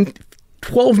 Within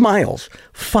 12 miles,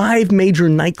 5 major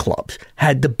nightclubs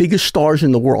had the biggest stars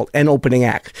in the world and opening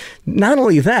acts. Not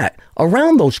only that,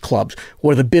 around those clubs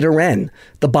were the Bitter End,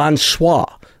 the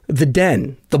Bonsoir, the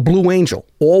Den, the Blue Angel,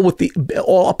 all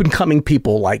up and coming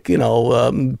people like,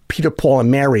 Peter, Paul, and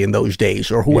Mary in those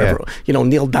days, or whoever,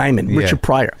 Neil Diamond, Richard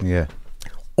Pryor. Yeah.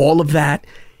 All of that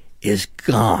is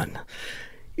gone.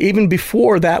 Even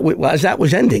before that, as that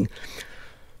was ending,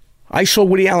 I saw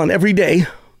Woody Allen every day.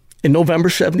 In November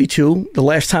 72, the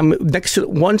last time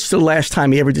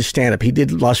he ever did stand-up. He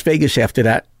did Las Vegas after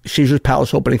that, Caesar's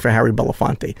Palace opening for Harry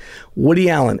Belafonte. Woody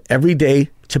Allen, every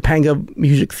day, Topanga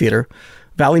Music Theater,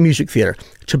 Valley Music Theater,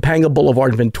 Topanga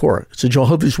Boulevard in Ventura. It's a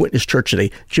Jehovah's Witness church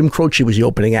today. Jim Croce was the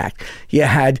opening act. You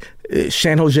had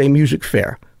San Jose Music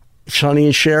Fair. Sonny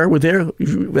and Cher were there.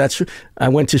 I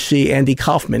went to see Andy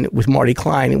Kaufman with Marty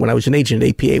Klein. And when I was an agent at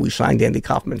APA, we signed Andy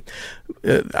Kaufman.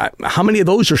 How many of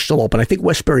those are still open? I think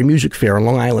Westbury Music Fair in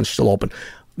Long Island is still open.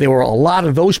 There were a lot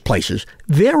of those places.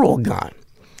 They're all gone.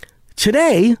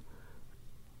 Today,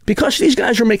 because these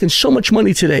guys are making so much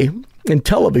money today in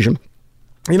television,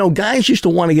 guys used to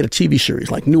want to get a TV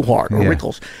series like Newhart or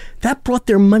Rickles. That brought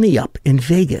their money up in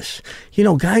Vegas.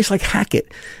 Guys like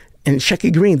Hackett and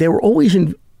Shecky Green, they were always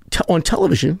on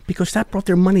television because that brought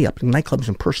their money up in nightclubs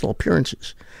and personal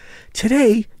appearances.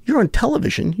 Today, you're on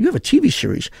television, you have a TV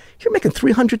series, you're making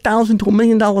 $300,000 to $1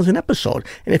 million an episode.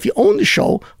 And if you own the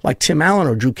show, like Tim Allen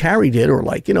or Drew Carey did, or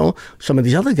like, some of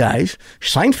these other guys,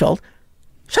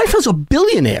 Seinfeld's a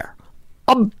billionaire.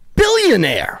 A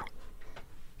billionaire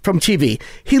from TV.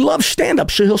 He loves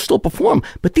stand-up, so he'll still perform.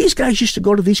 But these guys used to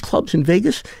go to these clubs in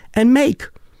Vegas and make,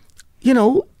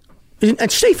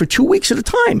 and stay for 2 weeks at a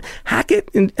time. Hackett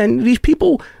and these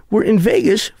people were in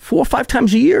Vegas 4 or 5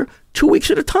 times a year, 2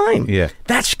 weeks at a time. Yeah.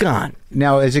 That's gone.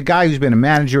 Now, as a guy who's been a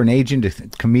manager, an agent, a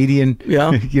comedian,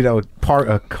 a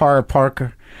car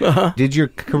parker, did your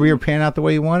career pan out the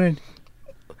way you wanted?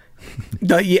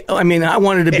 I mean, I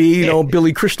wanted to be,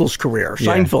 Billy Crystal's career,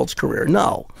 Seinfeld's career.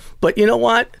 No. But you know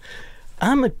what?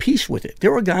 I'm at peace with it.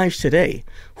 There are guys today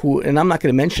who, and I'm not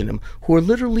going to mention them, who are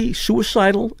literally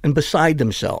suicidal and beside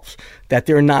themselves that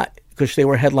they're not, because they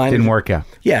were headliners. Didn't work out.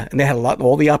 Yeah, and they had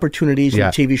all the opportunities in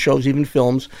TV shows, even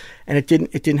films, and it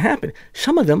didn't happen.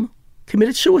 Some of them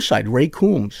committed suicide. Ray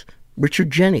Coombs, Richard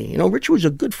Jeni. You know, Richard was a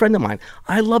good friend of mine.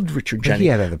 I loved Richard Jeni. He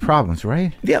had other problems,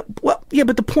 right? Yeah, well, yeah,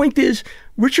 but the point is,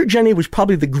 Richard Jeni was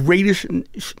probably the greatest,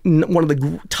 one of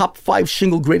the top 5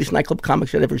 single greatest nightclub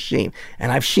comics I'd ever seen.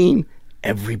 And I've seen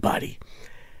everybody.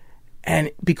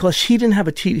 And because he didn't have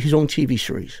his own TV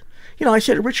series. You know, I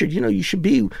said to Richard, you know, you should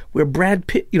be where Brad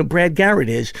Pitt, you know, Brad Garrett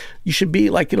is. You should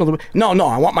be like, you know, no,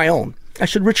 I want my own. I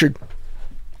said, Richard,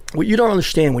 what you don't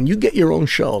understand, when you get your own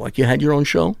show, like you had your own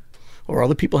show, or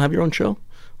other people have your own show,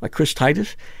 like Chris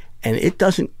Titus, and it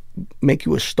doesn't make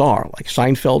you a star, like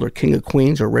Seinfeld or King of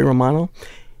Queens or Ray Romano,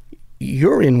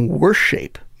 you're in worse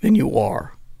shape than you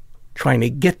are trying to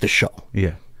get the show.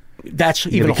 Yeah. That's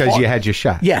even because harder. You had your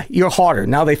shot. Yeah, you're harder.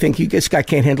 Now they think this guy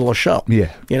can't handle a show.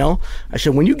 Yeah. You know? I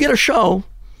said, when you get a show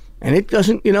and it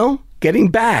doesn't, you know, getting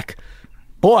back,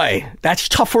 boy, that's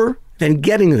tougher than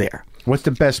getting there. What's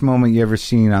the best moment you ever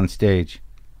seen on stage?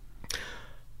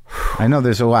 I know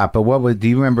there's a lot, but do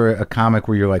you remember a comic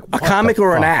where you're like, a comic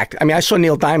or an act? I mean, I saw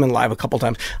Neil Diamond live a couple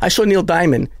times. I saw Neil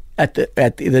Diamond at the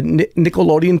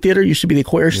Nickelodeon Theater, used to be the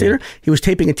Aquarius Theater. He was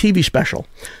taping a TV special.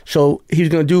 So he was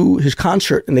going to do his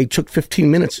concert, and they took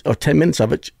 15 minutes or 10 minutes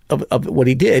of it, of what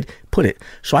he did, put it.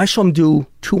 So I saw him do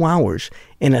 2 hours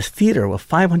in a theater with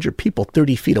 500 people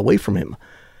 30 feet away from him.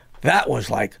 That was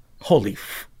like,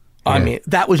 I mean,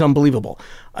 that was unbelievable.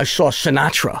 I saw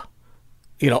Sinatra,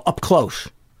 you know, up close.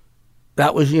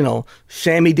 That was, you know,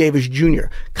 Sammy Davis Jr.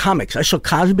 Comics. I saw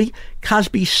Cosby.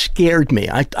 Cosby scared me.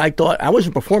 I thought, I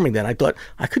wasn't performing then. I thought,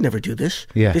 I could never do this.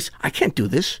 Yeah. I can't do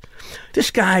this. This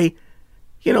guy,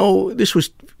 you know, this was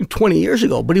 20 years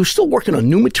ago, but he was still working on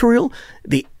new material.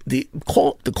 The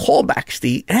callbacks,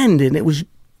 the end, and it was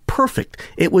perfect.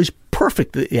 It was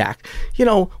perfect, the act. You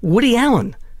know, Woody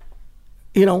Allen.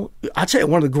 You know, I'll tell you,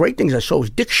 one of the great things I saw was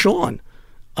Dick Shawn.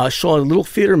 I saw a little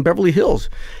theater in Beverly Hills.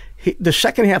 The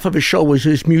second half of his show was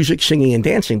his music, singing, and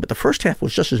dancing, but the first half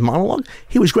was just his monologue.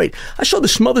 He was great. I saw the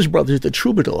Smothers Brothers at the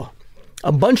Troubadour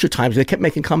a bunch of times. They kept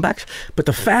making comebacks. But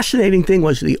the fascinating thing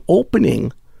was the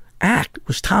opening act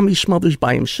was Tommy Smothers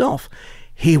by himself.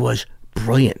 He was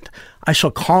brilliant. I saw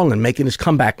Carlin making his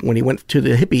comeback when he went to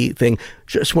the hippie thing,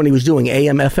 just when he was doing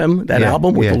AM/FM, that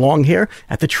album with the long hair,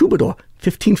 at the Troubadour,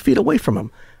 15 feet away from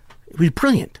him. It was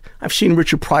brilliant. I've seen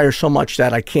Richard Pryor so much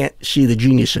that I can't see the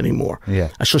genius anymore. Yeah.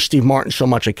 I saw Steve Martin so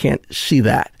much I can't see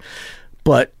that.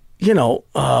 But, you know...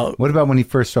 what about when he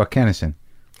first saw Kennison?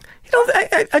 You know,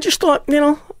 I just thought, you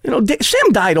know,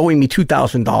 Sam died owing me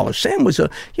 $2,000. Sam was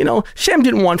Sam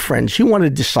didn't want friends. He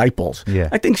wanted disciples. Yeah.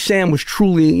 I think Sam was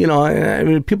truly, you know, I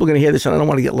mean, people are going to hear this and I don't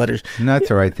want to get letters. No,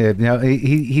 that's all right. He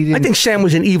didn't... I think Sam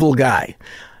was an evil guy.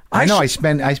 I know. I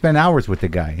spent hours with the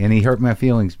guy and he hurt my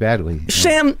feelings badly.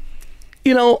 Sam...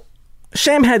 You know,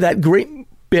 Sam had that great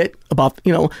bit about,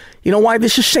 you know why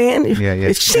this is sand? Yeah.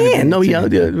 It's sand. No, you know,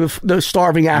 the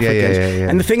starving Africans. Yeah.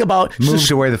 And the thing about... Move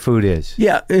to where the food is.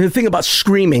 Yeah, and the thing about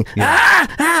screaming.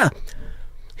 Yeah.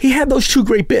 He had those 2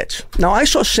 great bits. Now, I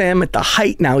saw Sam at the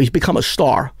height now. He's become a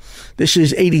star. This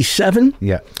is 87.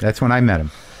 Yeah, that's when I met him.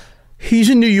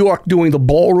 He's in New York doing the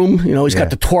ballroom. You know, he's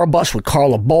got the tour bus with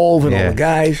Carla Bove and all the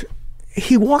guys.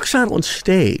 He walks out on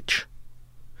stage.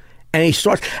 And he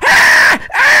starts,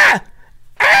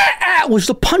 was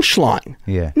the punchline.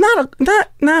 Yeah.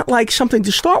 Not like something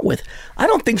to start with. I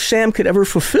don't think Sam could ever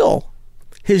fulfill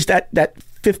that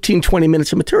 15, 20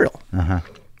 minutes of material. Uh-huh.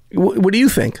 What do you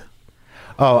think?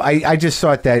 Oh, I just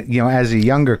thought that, you know, as a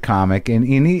younger comic,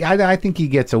 and I think he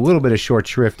gets a little bit of short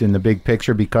shrift in the big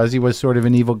picture because he was sort of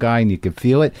an evil guy and you could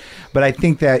feel it. But I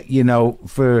think that, you know,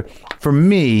 for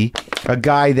me, a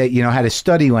guy that, you know, had to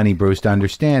study Lenny Bruce to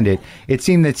understand it, it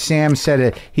seemed that Sam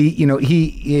said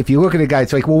if you look at a guy,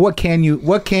 it's like, well, what can you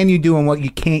do and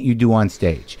what can't you do on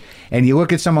stage? And you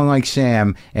look at someone like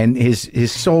Sam, and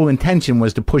his sole intention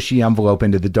was to push the envelope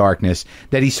into the darkness,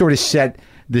 that he sort of set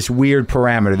this weird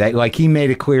parameter that, like, he made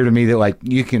it clear to me that, like,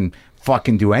 you can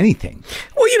fucking do anything.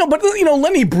 Well,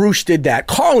 Lenny Bruce did that.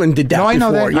 Carlin did that before. I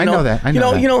know that. I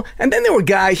know that. And then there were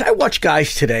guys, I watch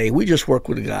guys today, we just work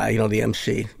with a guy, the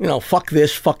MC, fuck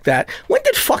this, fuck that. When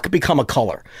did fuck become a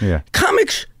color? Yeah.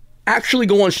 Comics actually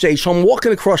go on stage, so I'm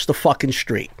walking across the fucking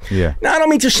street. Yeah. Now, I don't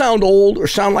mean to sound old or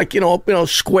sound like,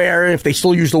 square, if they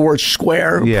still use the word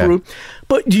square. Yeah.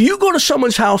 But do you go to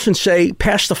someone's house and say,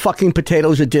 pass the fucking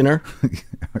potatoes at dinner?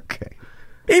 Okay.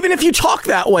 Even if you talk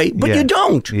that way, but you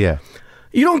don't. Yeah.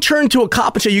 You don't turn to a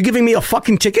cop and say, you're giving me a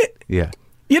fucking ticket? Yeah.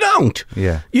 You don't.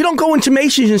 Yeah. You don't go into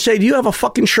Macy's and say, do you have a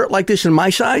fucking shirt like this in my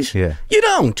size? Yeah. You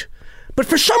don't. But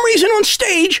for some reason on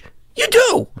stage, you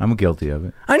do. I'm guilty of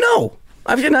it. I know.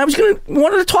 I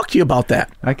wanted to talk to you about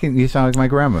that. You sound like my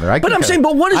grandmother. But I'm saying,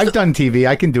 but what is... I've done TV.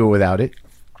 I can do it without it.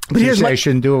 But I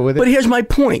shouldn't do it with it. But here's my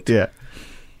point. Yeah.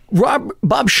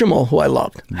 Bob Schimmel, who I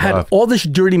loved, had all this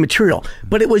dirty material,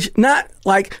 but it was not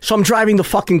like, so I'm driving the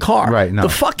fucking car. Right, no. The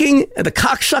fucking, the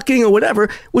cocksucking or whatever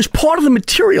was part of the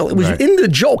material. It was in the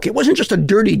joke. It wasn't just a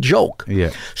dirty joke.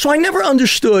 Yeah. So I never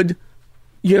understood,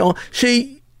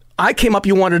 see, I came up,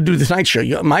 you wanted to do the Tonight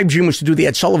Show. My dream was to do the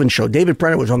Ed Sullivan Show. David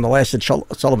Brenner was on the last Ed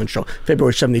Sullivan Show,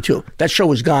 February 72. That show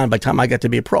was gone by the time I got to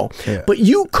be a pro. Yeah. But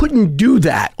you couldn't do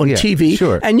that on TV.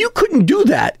 Sure. And you couldn't do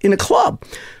that in a club.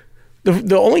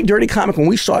 The only dirty comic when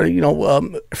we started,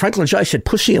 Franklin Jai said,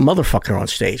 "Pussy a motherfucker" on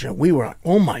stage. And we were like,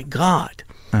 oh my God.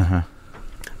 Uh-huh.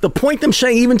 The point I'm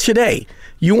saying, even today,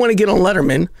 you want to get on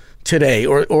Letterman today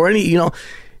or any,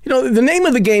 the name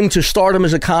of the game to stardom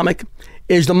as a comic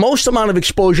is the most amount of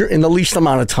exposure in the least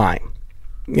amount of time.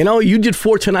 You did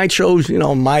 4 Tonight shows,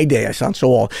 my day, I sound so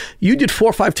old. You did 4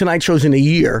 or 5 Tonight shows in a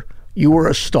year, you were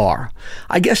a star.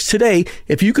 I guess today,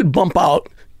 if you could bump out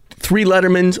 3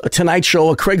 Lettermans, a Tonight Show,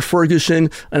 a Craig Ferguson,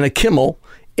 and a Kimmel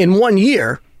in 1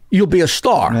 year, you'll be a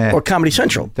star or Comedy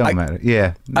Central. Don't matter.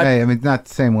 Yeah. I mean, not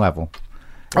the same level.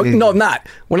 No, not.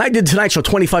 When I did Tonight Show,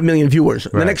 25 million viewers.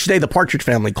 Right. The next day, the Partridge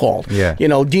Family called. Yeah.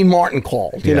 Dean Martin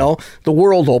called. The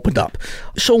world opened up.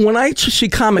 So when I see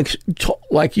comics,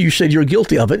 like you said, you're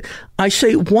guilty of it, I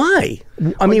say, why?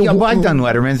 I've done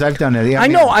Lettermans. I've done it.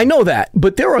 I know that.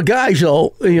 But there are guys,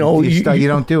 though, you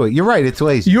don't do it. You're right. It's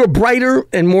lazy. You're brighter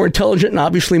and more intelligent and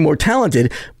obviously more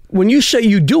talented. When you say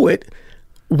you do it,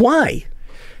 why?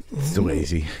 It's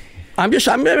lazy.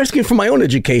 I'm asking for my own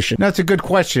education. No, it's a good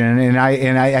question, and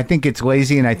I think it's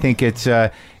lazy, and I think it's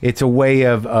a way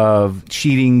of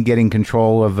cheating, getting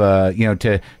control of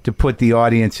to put the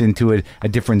audience into a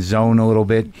different zone a little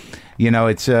bit.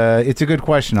 It's a good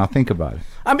question. I'll think about it.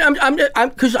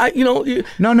 Because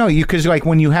like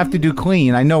when you have to do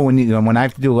clean, I know when I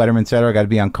have to do Letterman, etc., I got to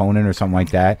be on Conan or something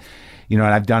like that. And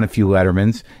I've done a few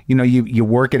Lettermans. You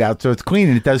work it out so it's clean,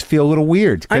 and it does feel a little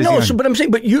weird. I know, but I'm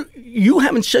saying, but you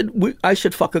haven't said. I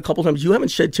said fuck a couple times. You haven't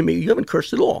said to me. You haven't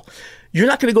cursed at all. You're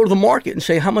not going to go to the market and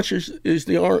say how much is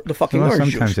the fucking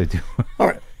orange sometimes juice. I do. All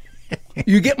right,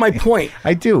 you get my point.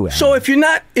 I do. So if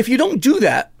you don't do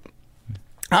that.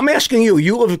 I'm asking you.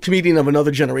 You are a comedian of another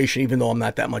generation, even though I'm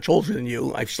not that much older than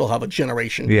you. I still have a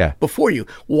generation before you.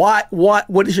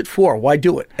 What is it for? Why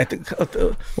do it?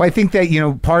 Well, I think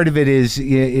that part of it is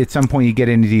at some point you get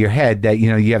into your head that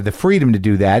you have the freedom to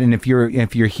do that, and if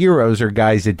your heroes are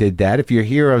guys that did that, if your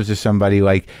heroes are somebody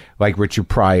like Richard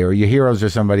Pryor, or your heroes are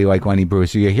somebody like Lenny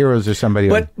Bruce, or your heroes are somebody.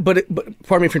 But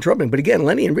pardon me for interrupting. But again,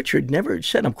 Lenny and Richard never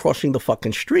said I'm crossing the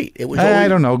fucking street. It was. I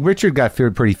don't know. Richard got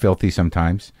pretty filthy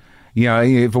sometimes.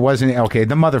 If it wasn't okay,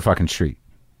 the motherfucking street.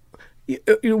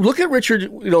 You look at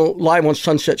Richard, live on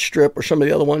Sunset Strip or some of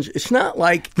the other ones. It's not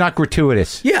like it's not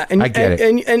gratuitous. Yeah, I get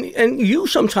it. And you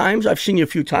sometimes, I've seen you a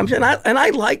few times, and I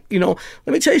like Let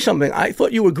me tell you something. I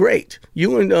thought you were great.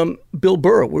 You and Bill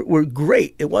Burr were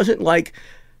great. It wasn't like.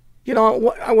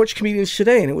 I watch comedians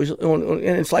today, and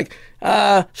it's like,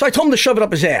 so I told him to shove it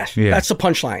up his ass. Yeah. That's the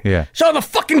punchline. Yeah. So the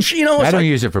fucking, I don't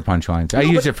use it for punchlines. I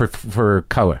use it for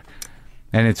color.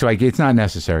 And it's like, it's not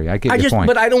necessary. I get your point.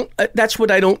 But I don't, that's what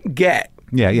I don't get.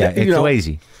 Yeah, it's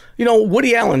lazy.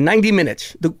 Woody Allen, 90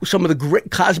 minutes. Some of the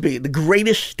great, Cosby, the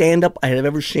greatest stand-up I have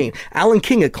ever seen. Alan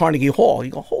King at Carnegie Hall.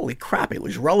 You go, holy crap, it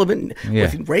was relevant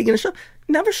with Reagan and stuff.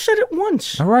 Never said it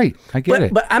once. All right, I get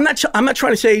it. But I'm not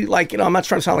trying to say I'm not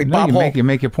trying to sound like Bob Hall. You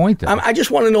make your point though. I just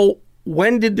want to know,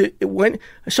 when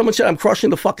someone said I'm crossing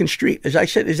the fucking street, as I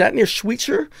said, is that near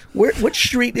Sweetser? What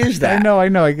street is that? I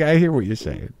know. I hear what you're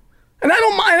saying. And I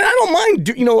don't mind,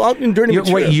 out in dirty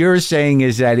material. What you're saying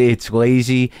is that it's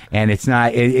lazy and it's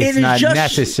not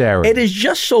necessary. It is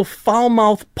just so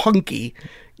foul-mouthed, punky,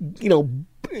 get a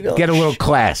little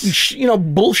class.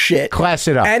 Bullshit. Class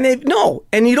it up. And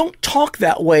and you don't talk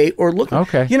that way or look.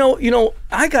 Okay.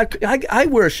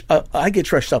 I get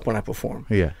dressed up when I perform.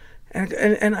 Yeah.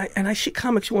 And I see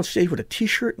comics who on stage with a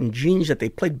T-shirt and jeans that they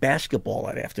played basketball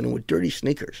that afternoon with dirty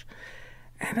sneakers,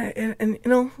 and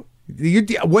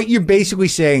what you're basically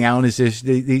saying, Alan, is this: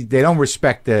 they don't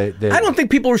respect the. I don't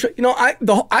think people respect.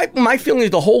 My feeling is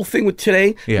the whole thing with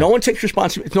today. Yeah. No one takes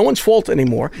responsibility. It's no one's fault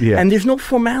anymore. Yeah. And there's no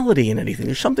formality in anything.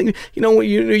 There's something. When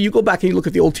you go back and you look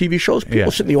at the old TV shows,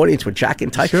 people sit in the audience with jacket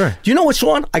and tie. Sure. Do you know what's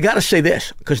on? I got to say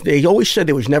this because they always said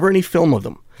there was never any film of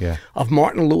them. Yeah. Of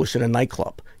Martin Lewis in a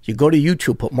nightclub. You go to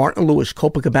YouTube, put Martin Lewis,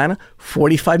 Copacabana,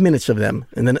 45 minutes of them,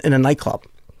 and then in a nightclub.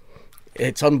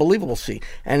 It's unbelievable, see.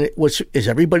 And is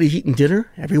everybody eating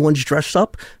dinner? Everyone's dressed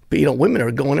up? But, women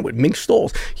are going in with mink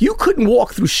stoles. You couldn't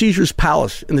walk through Caesar's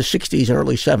Palace in the 60s and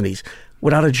early 70s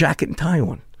without a jacket and tie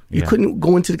on. You couldn't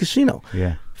go into the casino.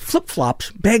 Yeah.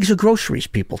 flip-flops, bags of groceries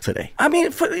people today. I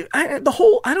mean, I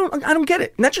don't get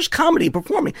it. Not just comedy,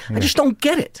 performing. I just don't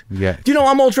get it. Yeah. Do you know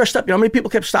I'm all dressed up? You know how many people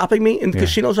kept stopping me in the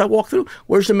casinos I walk through?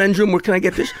 Where's the men's room? Where can I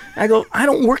get this? I go, I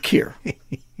don't work here.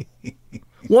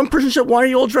 One person said, why are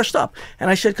you all dressed up? And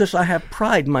I said, because I have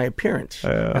pride in my appearance.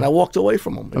 And I walked away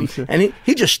from him. And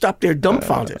he just stopped there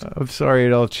dumbfounded. I'm sorry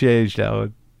it all changed,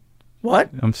 Alan. What?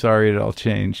 I'm sorry it all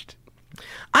changed.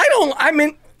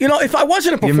 If I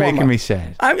wasn't a performer. You're making me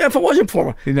sad. If I wasn't a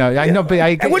performer. I know, but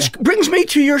And which brings me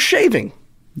to your shaving.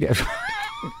 Yeah.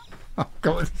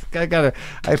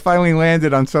 I finally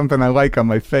landed on something I like on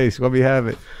my face. Let me have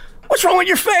it. What's wrong with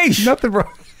your face? Nothing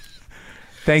wrong.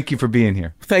 Thank you for being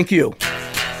here. Thank you.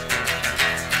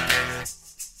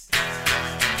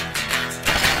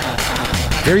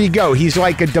 There you go. He's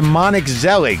like a demonic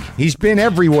Zelig. He's been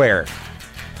everywhere.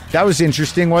 That was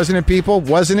interesting, wasn't it, people?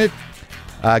 Wasn't it?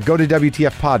 Go to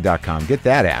WTFpod.com. Get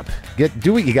that app.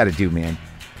 Do what you got to do, man.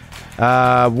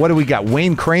 What do we got?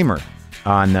 Wayne Kramer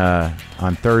on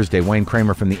Thursday. Wayne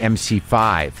Kramer from the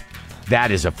MC5.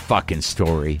 That is a fucking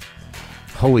story.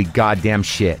 Holy goddamn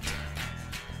shit.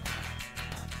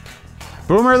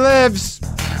 Boomer lives.